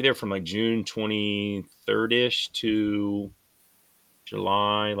probably be there from like June 23rd ish to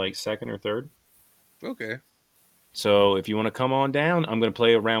July like 2nd or 3rd. Okay. So if you want to come on down, I'm going to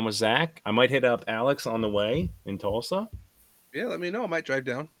play around with Zach. I might hit up Alex on the way in Tulsa. Yeah, let me know. I might drive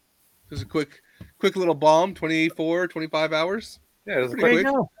down. Just a quick little bomb, 24, 25 hours. Yeah, it was quick.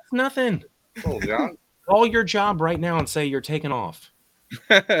 No, it's nothing. Oh, John. Call your job right now and say you're taking off.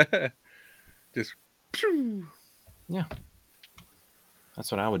 Just yeah. That's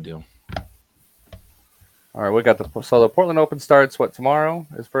what I would do. All right, we got the Portland Open starts tomorrow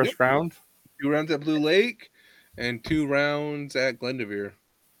is first round. 2 rounds at Blue Lake and 2 rounds at Glendoveer.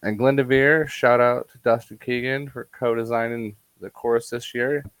 And Glendoveer, shout out to Dustin Keegan for co-designing the course this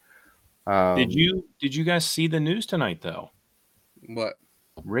year. Did you guys see the news tonight though? What?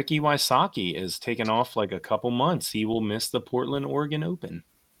 Ricky Wysocki is taking off like a couple months. He will miss the Portland, Oregon Open.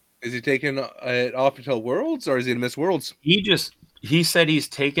 Is he taking it off until Worlds, or is he going to miss Worlds? He said he's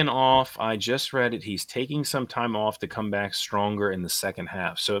taken off. I just read it. He's taking some time off to come back stronger in the second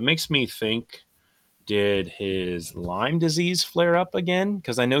half. So it makes me think, did his Lyme disease flare up again?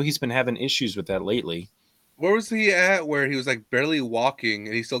 Because I know he's been having issues with that lately. Where was he at where he was like barely walking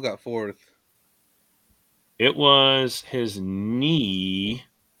and he still got 4th? It was his knee.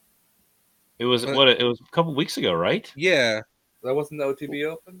 It was it was a couple weeks ago, right? Yeah. That wasn't the OTB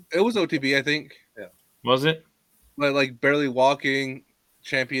Open? It was OTB, I think. Yeah. Was it? Like barely walking,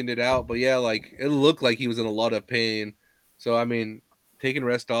 championed it out. But yeah, like it looked like he was in a lot of pain. So, I mean, taking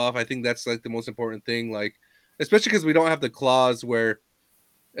rest off, I think that's like the most important thing. Like, especially because we don't have the clause where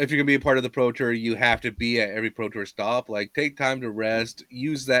if you're going to be a part of the Pro Tour, you have to be at every Pro Tour stop. Like, take time to rest,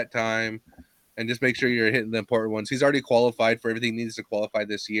 use that time, and just make sure you're hitting the important ones. He's already qualified for everything he needs to qualify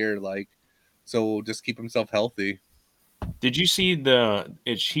this year. Like, so just keep himself healthy. Did you see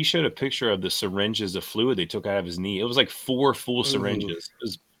he showed a picture of the syringes of fluid they took out of his knee. It was like 4 full syringes. It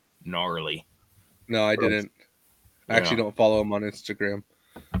was gnarly. No, I didn't. I actually don't follow him on Instagram.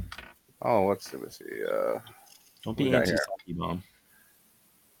 Oh, let's see. Don't be anti-Saki Bomb.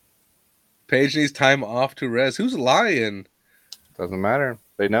 Paige needs time off to rest. Who's lying? Doesn't matter.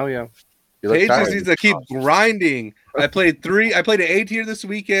 They know you. Paige just needs to keep grinding. I played an 8 here this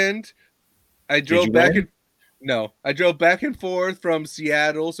weekend. I drove back. No, I drove back and forth from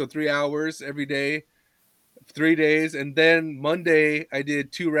Seattle, so 3 hours every day, 3 days, and then Monday I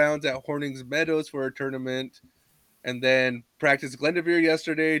did 2 rounds at Hornings Meadows for a tournament, and then practiced Glendevere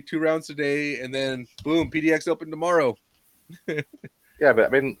yesterday, 2 rounds today, and then boom, PDX Open tomorrow. Yeah, but I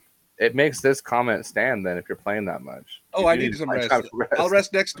mean, it makes this comment stand then if you're playing that much. Oh, You I do need some find rest. time to I'll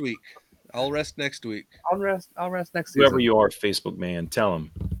rest next week. I'll rest next week. I'll rest next Whoever season. you are, Facebook man, tell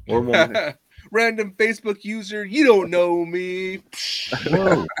him or woman. Random Facebook user, you don't know me.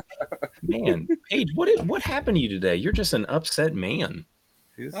 Whoa, man, Paige, what happened to you today? You're just an upset man.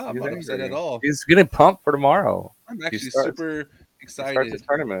 I'm not upset at all. He's getting pumped for tomorrow. I'm actually starts- super He starts excited. his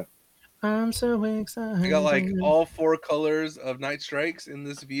tournament. I'm so excited. I got like all 4 colors of Night Strikes in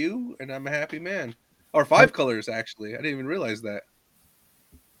this view, and I'm a happy man. Or 5 colors, actually. I didn't even realize that.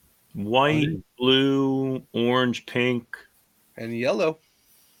 White, blue, orange, pink, And yellow.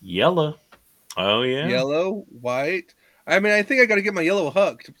 yellow. Oh yeah. Yellow, white. I mean, I think I got to get my yellow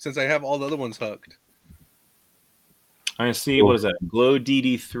hooked since I have all the other ones hooked. I see. What is that? Glow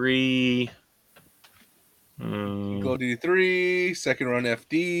DD3. Glow D3, second run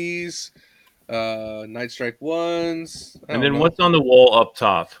FDs, Night Strike 1s. And then what's on the wall up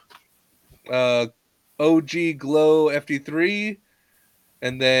top? OG Glow FD3,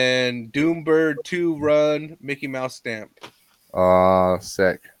 and then Doombird 2 run Mickey Mouse stamp.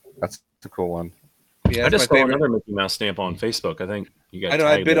 Sick. That's a cool one. Yeah, I just my saw favorite. another Mickey Mouse stamp on Facebook. I think you got. I know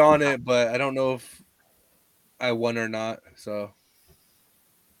I bid on it, but I don't know if I won or not. So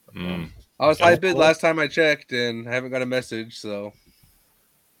I was high bid last time I checked, and I haven't got a message. So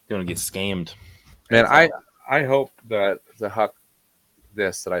gonna get scammed. Man, I hope that the huck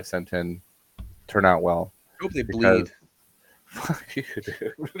this that I sent in turn out well. I hope they bleed. Fuck you,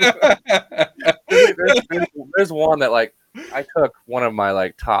 dude. there's one that like I took one of my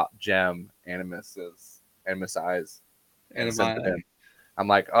like top gem animus eyes. And sent it in. I'm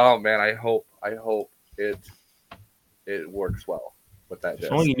like, oh man, I hope it works well with that.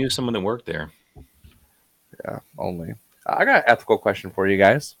 If only you knew someone that worked there. Yeah, only. I got an ethical question for you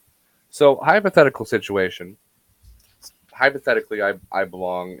guys. So hypothetical situation. Hypothetically, I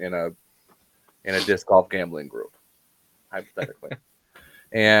belong in a disc golf gambling group. Hypothetically,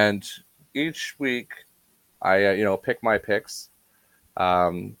 and each week I pick my picks,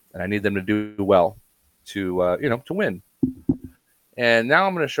 and I need them to do well to to win. And now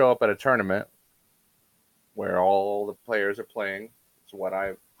I'm going to show up at a tournament where all the players are playing. It's what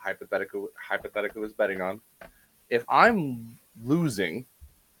I hypothetically was betting on. If I'm losing,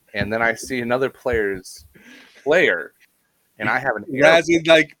 and then I see another player, and I have an razzing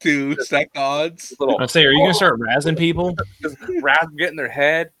like to stack the odds. I'd say, are you going to start razzing people? Just razz them, get in their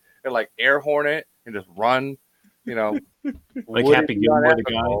head, and like air hornet and just run. Like Happy Gilmore, the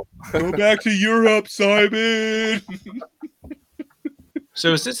guy. Go back to Europe, Simon.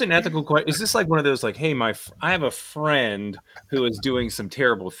 So is this an ethical question? Is this like one of those like, hey, I have a friend who is doing some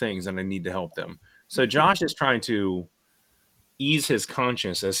terrible things and I need to help them. So Josh is trying to ease his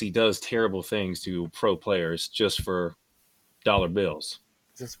conscience as he does terrible things to pro players just for dollar bills.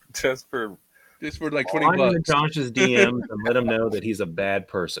 Just for like $20. I'm in Josh's DMs and let him know that he's a bad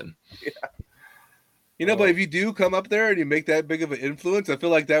person. Yeah. But if you do come up there and you make that big of an influence, I feel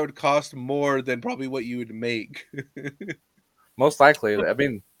like that would cost more than probably what you would make. Most likely. I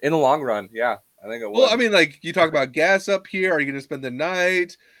mean, in the long run, yeah, I think it will. Well, I mean, like you talk about gas up here. Are you going to spend the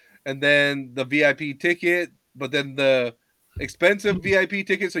night, and then the VIP ticket, but then the expensive VIP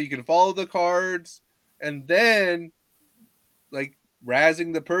ticket so you can follow the cards, and then like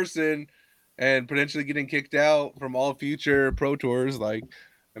razzing the person and potentially getting kicked out from all future pro tours. Like,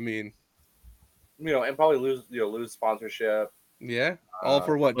 I mean, and probably lose sponsorship. Yeah, all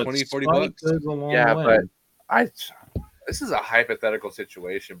for what, 20, 40 bucks? Yeah, but this is a hypothetical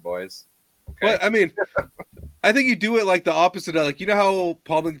situation, boys. Okay. But I mean, I think you do it like the opposite of like, how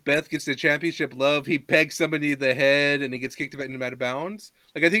Paul McBeth gets the championship love. He pegs somebody to the head and he gets kicked out of bounds.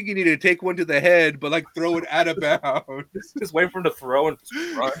 Like, I think you need to take one to the head, but like throw it out of bounds. Just wait for him to throw and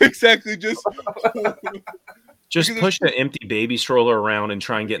run. Exactly. Just push the empty baby stroller around and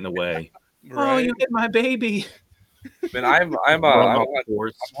try and get in the way. Right. Oh, you hit my baby. Man, I'm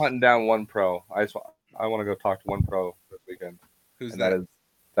hunting down one pro. I want to go talk to one pro this weekend. Who's and that?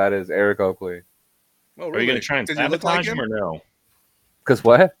 That is Eric Oakley. Oh, really? Are you going to try and sabotage him or no? Because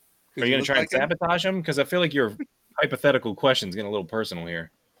what? Are you going to try and sabotage him? Because I feel like your hypothetical question is getting a little personal here.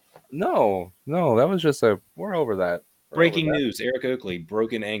 No, that was just we're over that. Breaking news: Eric Oakley,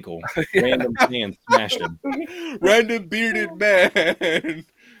 broken ankle. Random fan smashed him. Random bearded man.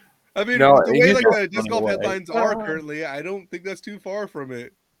 I mean, No, the way like the disc golf headlines are currently, I don't think that's too far from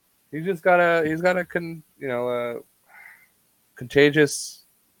it. He's got a contagious.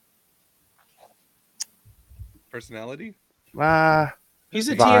 Personality. He's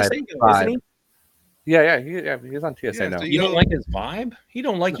a Vibe, TSA guy, isn't he? Yeah, he's on TSA Yeah, now. so You don't like his vibe? He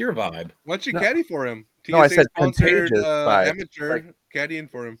don't like your vibe. Why don't you No. caddy for him? No, I TSA said sponsored contagious vibe. amateur Like- caddying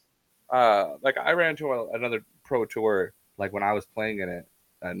for him. Like I ran into another pro tour, like when I was playing in it,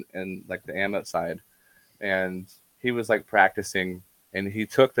 and like the Amit side, and he was like practicing, and he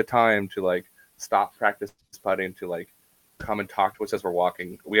took the time to like stop practice putting to like come and talk to us as we're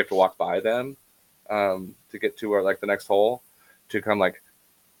walking. We have to walk by them to get to our like the next hole, to come like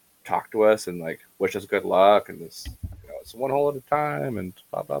talk to us and like wish us good luck, and this, it's one hole at a time and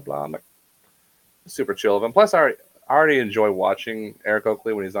blah blah blah. I'm like super chill of him. Plus, I already enjoy watching Eric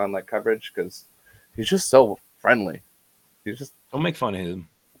Oakley when he's on like coverage because he's just so friendly. He's just Don't make fun of him.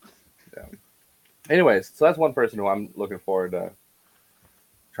 Anyways, so that's one person who I'm looking forward to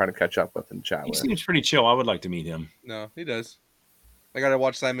trying to catch up with and chat He with. seems pretty chill. I would like to meet him. No, he does. I gotta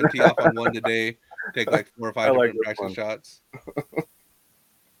watch Simon tee off on one today. Take like 4 or 5 I like different this practice one. shots.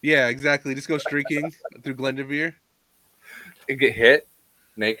 Yeah, exactly. Just go streaking through Glendevere. And get hit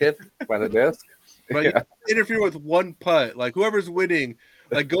naked by the disc. But Yeah. interfere with one putt. Like whoever's winning,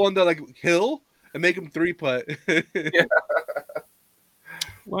 like go on the like hill and make him 3 putt. Yeah.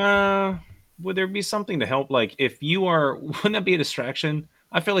 Well, would there be something to help? Like, if you are, wouldn't that be a distraction?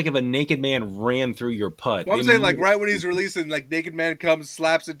 I feel like if a naked man ran through your putt, Well, I'm saying like right when he's releasing, like naked man comes,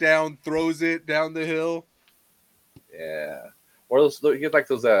 slaps it down, throws it down the hill. Yeah. Or those you get like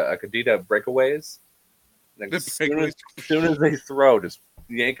those Cadita breakaways. Like, The as soon breakaways. as they throw, just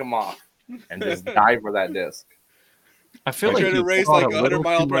yank them off and just dive for that disc. I feel Trying like to you race thought like a 100 little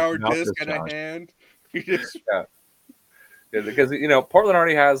mile too per much hour about disc this, in a Josh. hand. You just Yeah, because Portland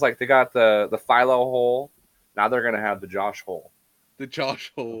already has like they got the Philo hole. Now they're gonna have the Josh hole. the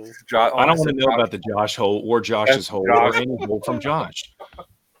Josh hole. I don't want to know about the Josh hole or Josh's Yes, hole Josh. or any hole from Josh.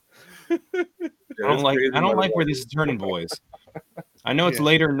 Yeah, I don't it's like crazy where this is turning, boys. I know it's Yeah.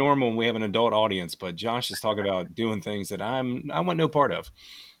 later than normal when we have an adult audience, but Josh is talking about doing things that I want no part of.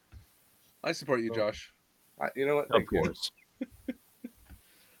 I support you, Josh. You know what? Of Thank you. course.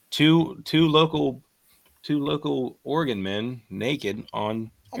 Two local Oregon men naked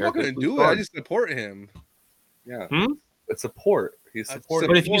on. I'm Eric not gonna Oakley's do it. I card. just support him. Yeah. Hmm? It's support. He's I supporting.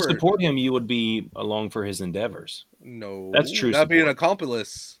 But if you Support. support him, you would be along for his endeavors. No, That's true That'd be an support.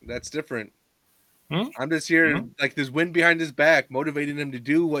 accomplice. That's different. Hmm? I'm just here, Hmm? like there's wind behind his back, motivating him to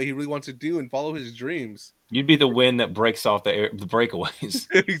do what he really wants to do and follow his dreams. You'd be the wind that breaks off the breakaways.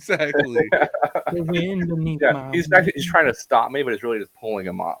 Exactly. The wind beneath Yeah, my he's trying to stop me, but it's really just pulling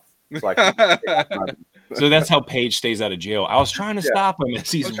him off. So I can take off running. So that's how Paige stays out of jail. I was trying to Yeah. stop him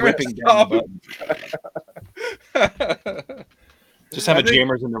as I he's was trying to ripping down the stop button. Just have I a think-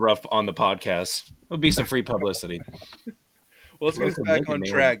 Jammers in the Rough on the podcast. It would be some free publicity. Well, let's get us Listen, back naked on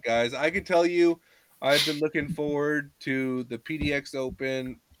man. track, guys. I can tell you, I've been looking forward to the PDX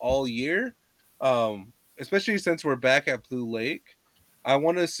Open all year, especially since we're back at Blue Lake. I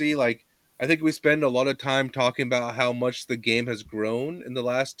want to see, like, I think we spend a lot of time talking about how much the game has grown in the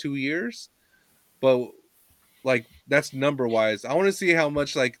last 2 years, but like that's number wise. I want to see how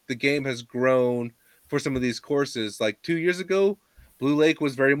much like the game has grown for some of these courses. Like 2 years ago, Blue Lake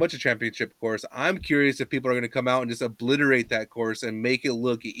was very much a championship course. I'm curious if people are going to come out and just obliterate that course and make it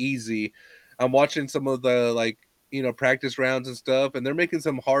look easy. I'm watching some of the practice rounds and stuff, and they're making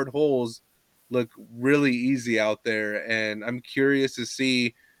some hard holes look really easy out there. And I'm curious to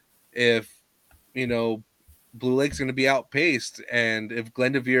see if Blue Lake's going to be outpaced, and if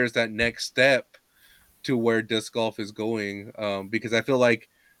Glendevere is that next step to where disc golf is going, because I feel like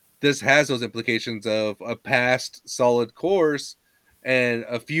this has those implications of a past solid course and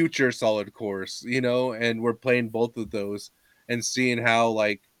a future solid course, and we're playing both of those and seeing how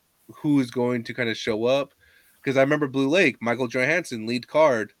like who's going to kind of show up. Because I remember Blue Lake, Michael Johansson lead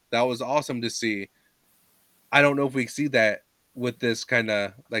card, that was awesome to see. I don't know if we see that with this kind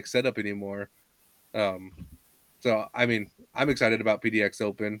of like setup anymore. So I mean, I'm excited about PDX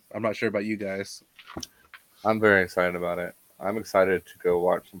Open. I'm not sure about you guys. I'm very excited about it. I'm excited to go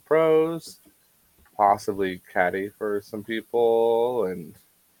watch some pros, possibly caddy for some people, and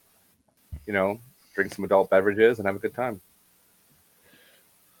drink some adult beverages and have a good time.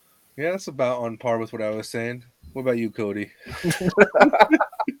 Yeah, that's about on par with what I was saying. What about you, Cody?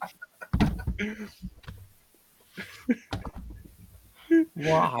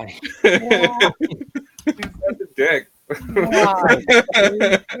 Why? He's such a dick.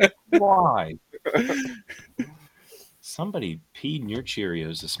 Why? Somebody peed in your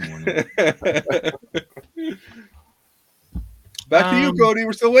Cheerios this morning. Back to you, Cody.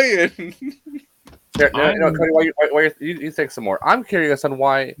 We're still waiting. No, Cody, why you think some more? I'm curious on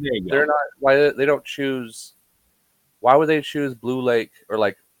why why they don't choose. Why would they choose Blue Lake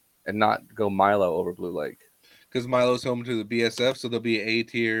and not go Milo over Blue Lake? Because Milo's home to the BSF, so there'll be A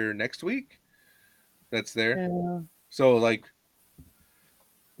tier next week. That's there. Yeah. So don't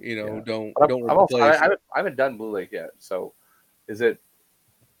replace. I haven't done Blue Lake yet, so it's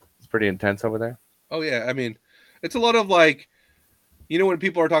pretty intense over there. Oh yeah, I mean, it's a lot of when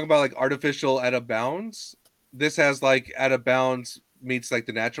people are talking about artificial out of bounds, this has out of bounds meets the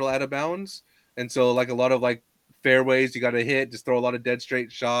natural out of bounds, and so a lot of fairways you got to hit, just throw a lot of dead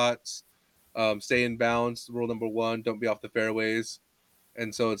straight shots, stay in bounds. Rule number 1: don't be off the fairways.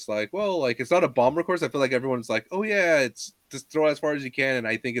 And so it's it's not a bomber course. I feel like everyone's oh yeah, it's just throw as far as you can. And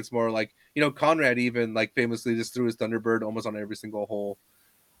I think it's more Conrad even famously just threw his Thunderbird almost on every single hole.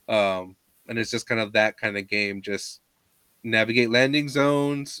 And it's just kind of that kind of game. Just navigate landing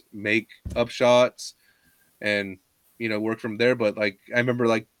zones, make up shots, and work from there. But I remember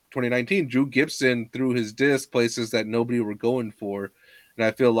 2019, Drew Gibson threw his disc places that nobody were going for. And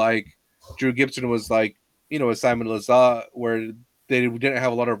I feel like Drew Gibson was a Simon Lizotte where they didn't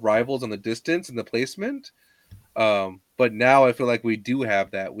have a lot of rivals on the distance and the placement. But now I feel like we do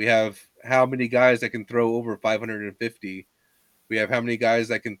have that. We have how many guys that can throw over 550. We have how many guys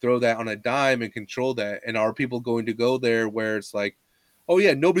that can throw that on a dime and control that. And are people going to go there where it's oh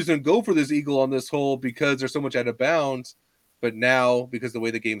yeah, nobody's going to go for this eagle on this hole because there's so much out of bounds. But now, because the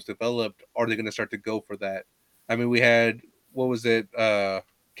way the game's developed, are they going to start to go for that? I mean, we had, what was it?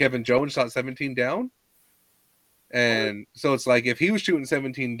 Kevin Jones shot 17 down. And so it's if he was shooting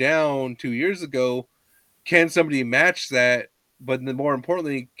 17 down 2 years ago, can somebody match that? But then more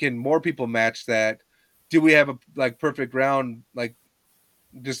importantly, can more people match that? Do we have a perfect round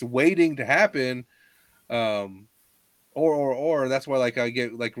just waiting to happen? Or that's why I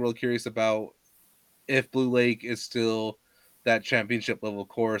get real curious about if Blue Lake is still that championship level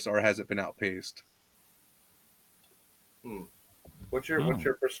course or has it been outpaced? What's your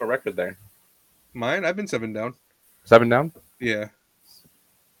personal record there? Mine, I've been 7 down. 7 down? Yeah.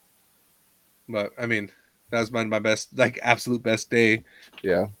 But I mean, that was my best, absolute best day.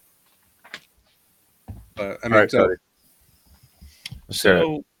 Yeah. But I mean,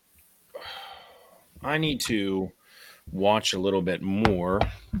 so I need to watch a little bit more.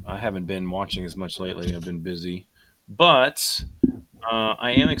 I haven't been watching as much lately. I've been busy, but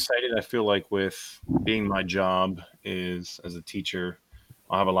I am excited. I feel like with being my job is as a teacher,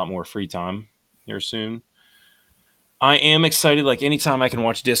 I'll have a lot more free time here soon. I am excited. Anytime I can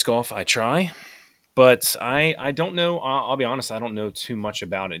watch disc golf, I try. But I don't know. I'll be honest. I don't know too much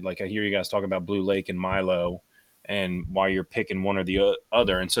about it. I hear you guys talk about Blue Lake and Milo and why you're picking one or the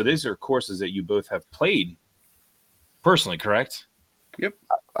other. And so these are courses that you both have played personally, correct? Yep.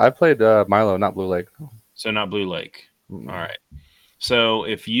 I played Milo, not Blue Lake. So not Blue Lake. Mm-hmm. All right. So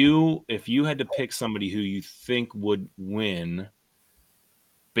if you had to pick somebody who you think would win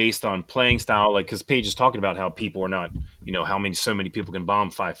based on playing style, because Paige is talking about how people are not, so many people can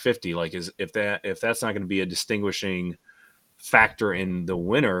bomb 550. If that's not going to be a distinguishing factor in the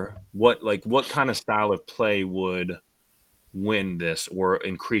winner, what kind of style of play would win this or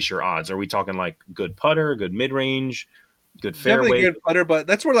increase your odds? Are we talking good putter, good mid range, good fairway? Definitely good putter, but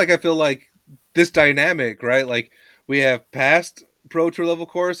that's where I feel this dynamic, right? We have past Pro Tour level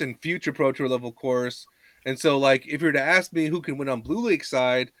course and future Pro Tour level course. And so if you're to ask me who can win on Blue Lake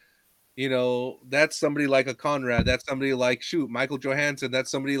side, that's somebody like a Conrad, that's somebody like Michael Johansson, that's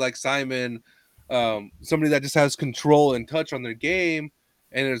somebody like Simon, somebody that just has control and touch on their game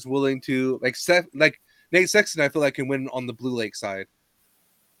and is willing to Nate Sexton, I feel can win on the Blue Lake side.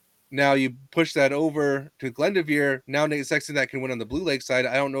 Now you push that over to Glendevere. Now Nate Sexton that can win on the Blue Lake side.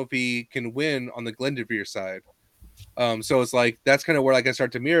 I don't know if he can win on the Glendevere side. So it's that's kind of where I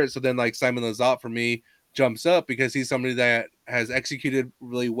start to mirror it. So then Simon Lizotte for me jumps up because he's somebody that has executed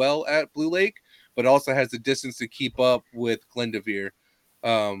really well at Blue Lake, but also has the distance to keep up with Glendevere.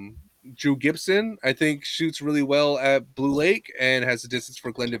 Drew Gibson, I think, shoots really well at Blue Lake and has the distance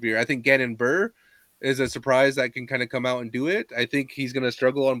for Glendevere. I think Gannon Burr is a surprise that can kind of come out and do it. I think he's going to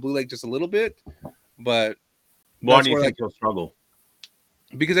struggle on Blue Lake just a little bit, but why do you think he'll struggle?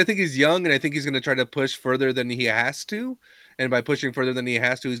 Because I think he's young and I think he's going to try to push further than he has to. And by pushing further than he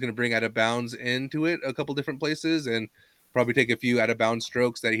has to, he's going to bring out of bounds into it a couple different places and probably take a few out of bounds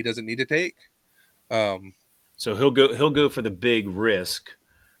strokes that he doesn't need to take. So he'll go for the big risk,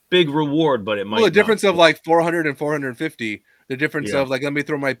 big reward, but it might. Well, the difference of 400 and 450. The difference of let me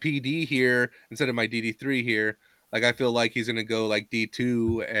throw my PD here instead of my DD3 here. I feel like he's going to go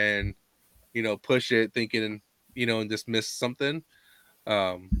D2 and push it, thinking and just miss something.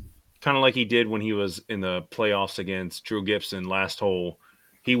 Kind of like he did when he was in the playoffs against Drew Gibson last hole.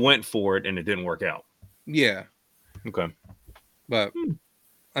 He went for it and it didn't work out. Yeah. Okay. But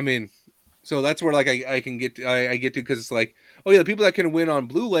I mean, so that's where like I can get to, I get to, because it's like, oh yeah, the people that can win on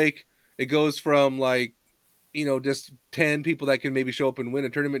Blue Lake, it goes from like, just 10 people that can maybe show up and win a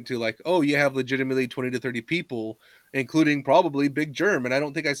tournament to like, oh, you have legitimately 20 to 30 people, including probably Big Germ. And I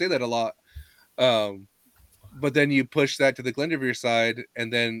don't think I say that a lot. But then you push that to the Glendoveer side,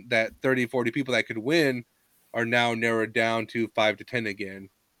 and then that 30, 40 people that could win are now narrowed down to 5 to 10 again,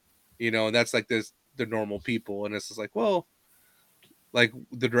 and that's like the normal people. And it's just like, well, like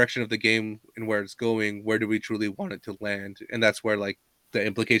the direction of the game and where it's going, where do we truly want it to land? And that's where like the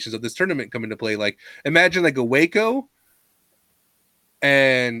implications of this tournament come into play. Like imagine like a Waco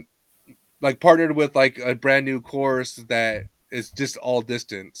and like partnered with like a brand new course that is just all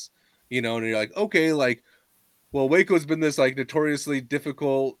distance, and you're like, okay, like, well, Waco's been this like notoriously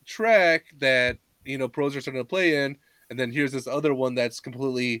difficult track that pros are starting to play in, and then here's this other one that's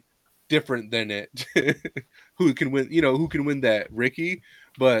completely different than it. Who can win? Who can win that? Ricky,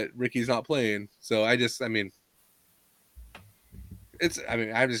 but Ricky's not playing. So I mean,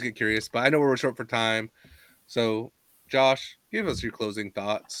 I just get curious, but I know we're short for time. So, Josh, give us your closing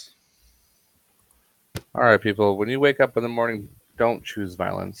thoughts. All right, people. When you wake up in the morning, don't choose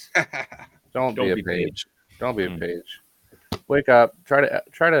violence. Don't be a Paige. Don't be a Paige. Wake up. Try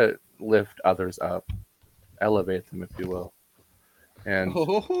to lift others up, elevate them, if you will. And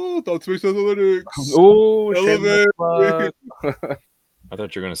Thought Space Analytics. Oh, Elevate. I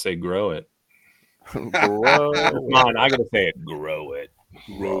thought you were gonna say grow it. Grow. Come on, I gotta say it. Grow it.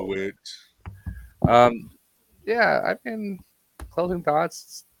 Grow it. Yeah, I mean, closing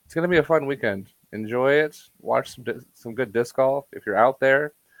thoughts. It's gonna be a fun weekend. Enjoy it. Watch some good disc golf. If you're out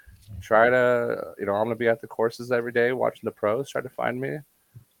there, try to. I'm gonna be at the courses every day, watching the pros. Try to find me.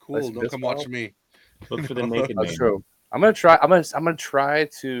 Cool. Don't come watch me. Look for the naked man. That's true. I'm gonna try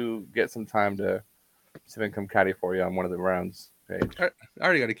to get some time to see if I can come caddy for you on one of the rounds. Paige. I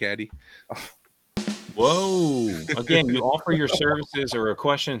already got a caddy. Whoa! Again, you offer your services or a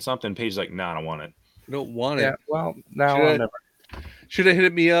question, something. Paige's like, "No, I don't want it." I don't want it. Yeah. Well, now I'll never. Should have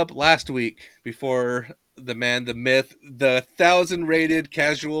hit me up last week before the man, the myth, the 1,000 rated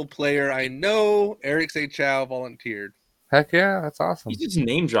casual player I know, Eric St. Chow, volunteered. Heck yeah, that's awesome. He's just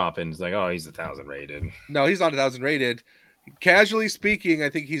name dropping. It's like, oh, he's 1,000 rated. No, he's not 1,000 rated. Casually speaking, I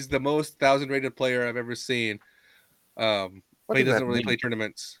think he's the most 1,000 rated player I've ever seen. But he doesn't really play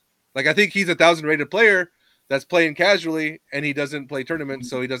tournaments. Like, I think he's 1,000 rated player that's playing casually, and he doesn't play tournaments,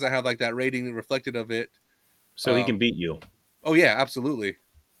 so he doesn't have like that rating reflected of it. So he can beat you. Oh yeah, absolutely.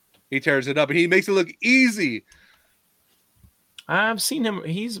 He tears it up, and he makes it look easy. I've seen him.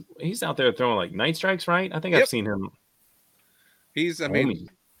 He's out there throwing like night strikes, right? I think I've seen him. He's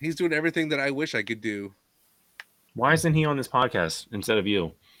doing everything that I wish I could do. Why isn't he on this podcast instead of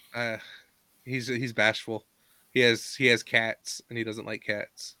you? He's bashful. He has cats, and he doesn't like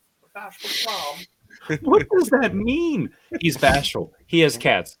cats. What does that mean? He's bashful. He has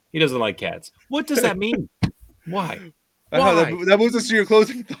cats. He doesn't like cats. What does that mean? Why? That moves us to your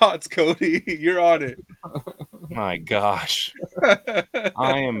closing thoughts, Cody. You're on it. My gosh.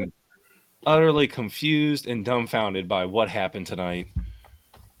 I am utterly confused and dumbfounded by what happened tonight.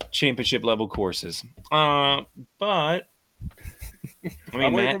 Championship level courses. But I mean,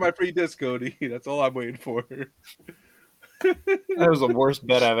 I'm waiting for my free disc, Cody. That's all I'm waiting for. That was the worst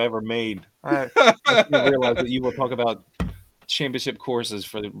bet I've ever made. I didn't realize that you will talk about championship courses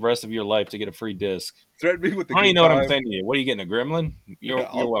for the rest of your life to get a free disc. Threaten me with the I don't even know what I'm saying to you. What are you getting, a gremlin? You're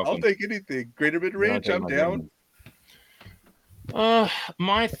welcome. I'll take anything. Greater mid range, I'm down.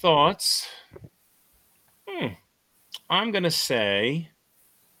 My thoughts. I'm gonna say,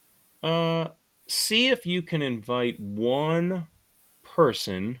 see if you can invite one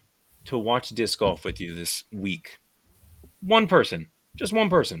person to watch disc golf with you this week. One person, just one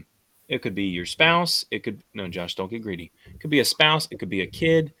person. It could be your spouse. No, Josh, don't get greedy. It could be a spouse. It could be a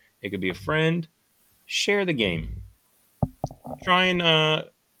kid. It could be a friend. Share the game. Try and,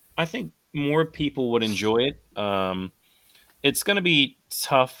 I think more people would enjoy it. It's going to be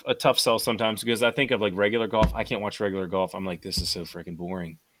a tough sell sometimes because I think of like regular golf. I can't watch regular golf. I'm like, this is so freaking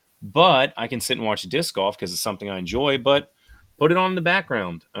boring. But I can sit and watch disc golf because it's something I enjoy. But put it on in the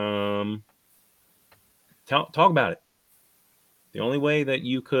background. Talk about it. The only way that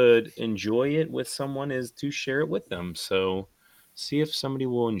you could enjoy it with someone is to share it with them. So see if somebody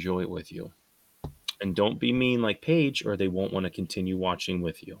will enjoy it with you. And don't be mean like Paige, or they won't want to continue watching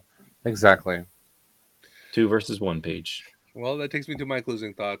with you. Exactly. 2 versus 1, Paige. Well, that takes me to my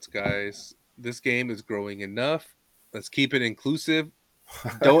closing thoughts, guys. this game is growing enough. Let's keep it inclusive.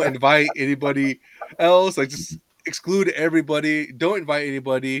 Don't invite anybody else. Like, just exclude everybody. Don't invite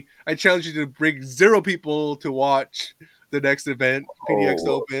anybody. I challenge you to bring 0 people to watch the next event, PDX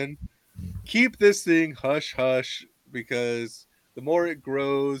Open. Keep this thing hush hush, because the more it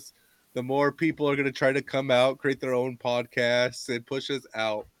grows, the more people are going to try to come out, create their own podcasts, and push us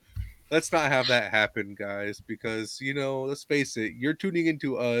out. Let's not have that happen, guys, because, let's face it, you're tuning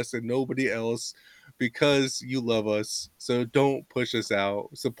into us and nobody else because you love us. So don't push us out.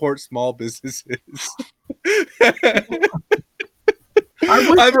 Support small businesses. I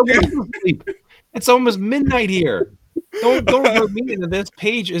wish I was asleep. It's almost midnight here. Don't throw me into this.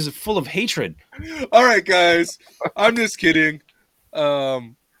 Paige is full of hatred. All right, guys. I'm just kidding.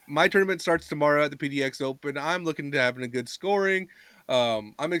 My tournament starts tomorrow at the PDX Open. I'm looking to having a good scoring.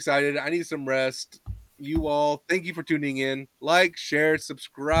 I'm excited. I need some rest. You all, thank you for tuning in. Like, share,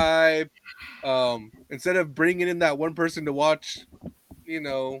 subscribe. Instead of bringing in that one person to watch,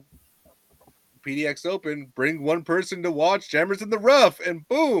 PDX Open, bring one person to watch Jammers in the Rough, and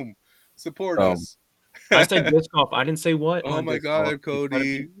boom, support us. I said disc golf. I didn't say what. Oh my God,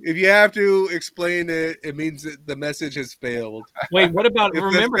 Cody! If you have to explain it, it means that the message has failed. Wait, what about?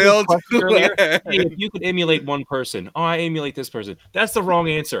 Remember his question earlier? Hey, if you could emulate one person, I emulate this person. That's the wrong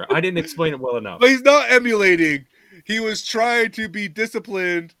answer. I didn't explain it well enough. But he's not emulating. He was trying to be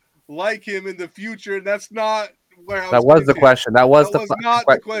disciplined like him in the future, and that's not where I was. That was the question. That was not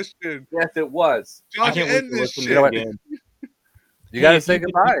the question. Yes, it was. Josh, end this shit. You gotta say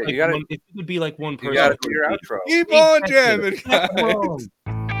goodbye. If you could be like one person. You gotta do your outro. Keep on jamming, guys.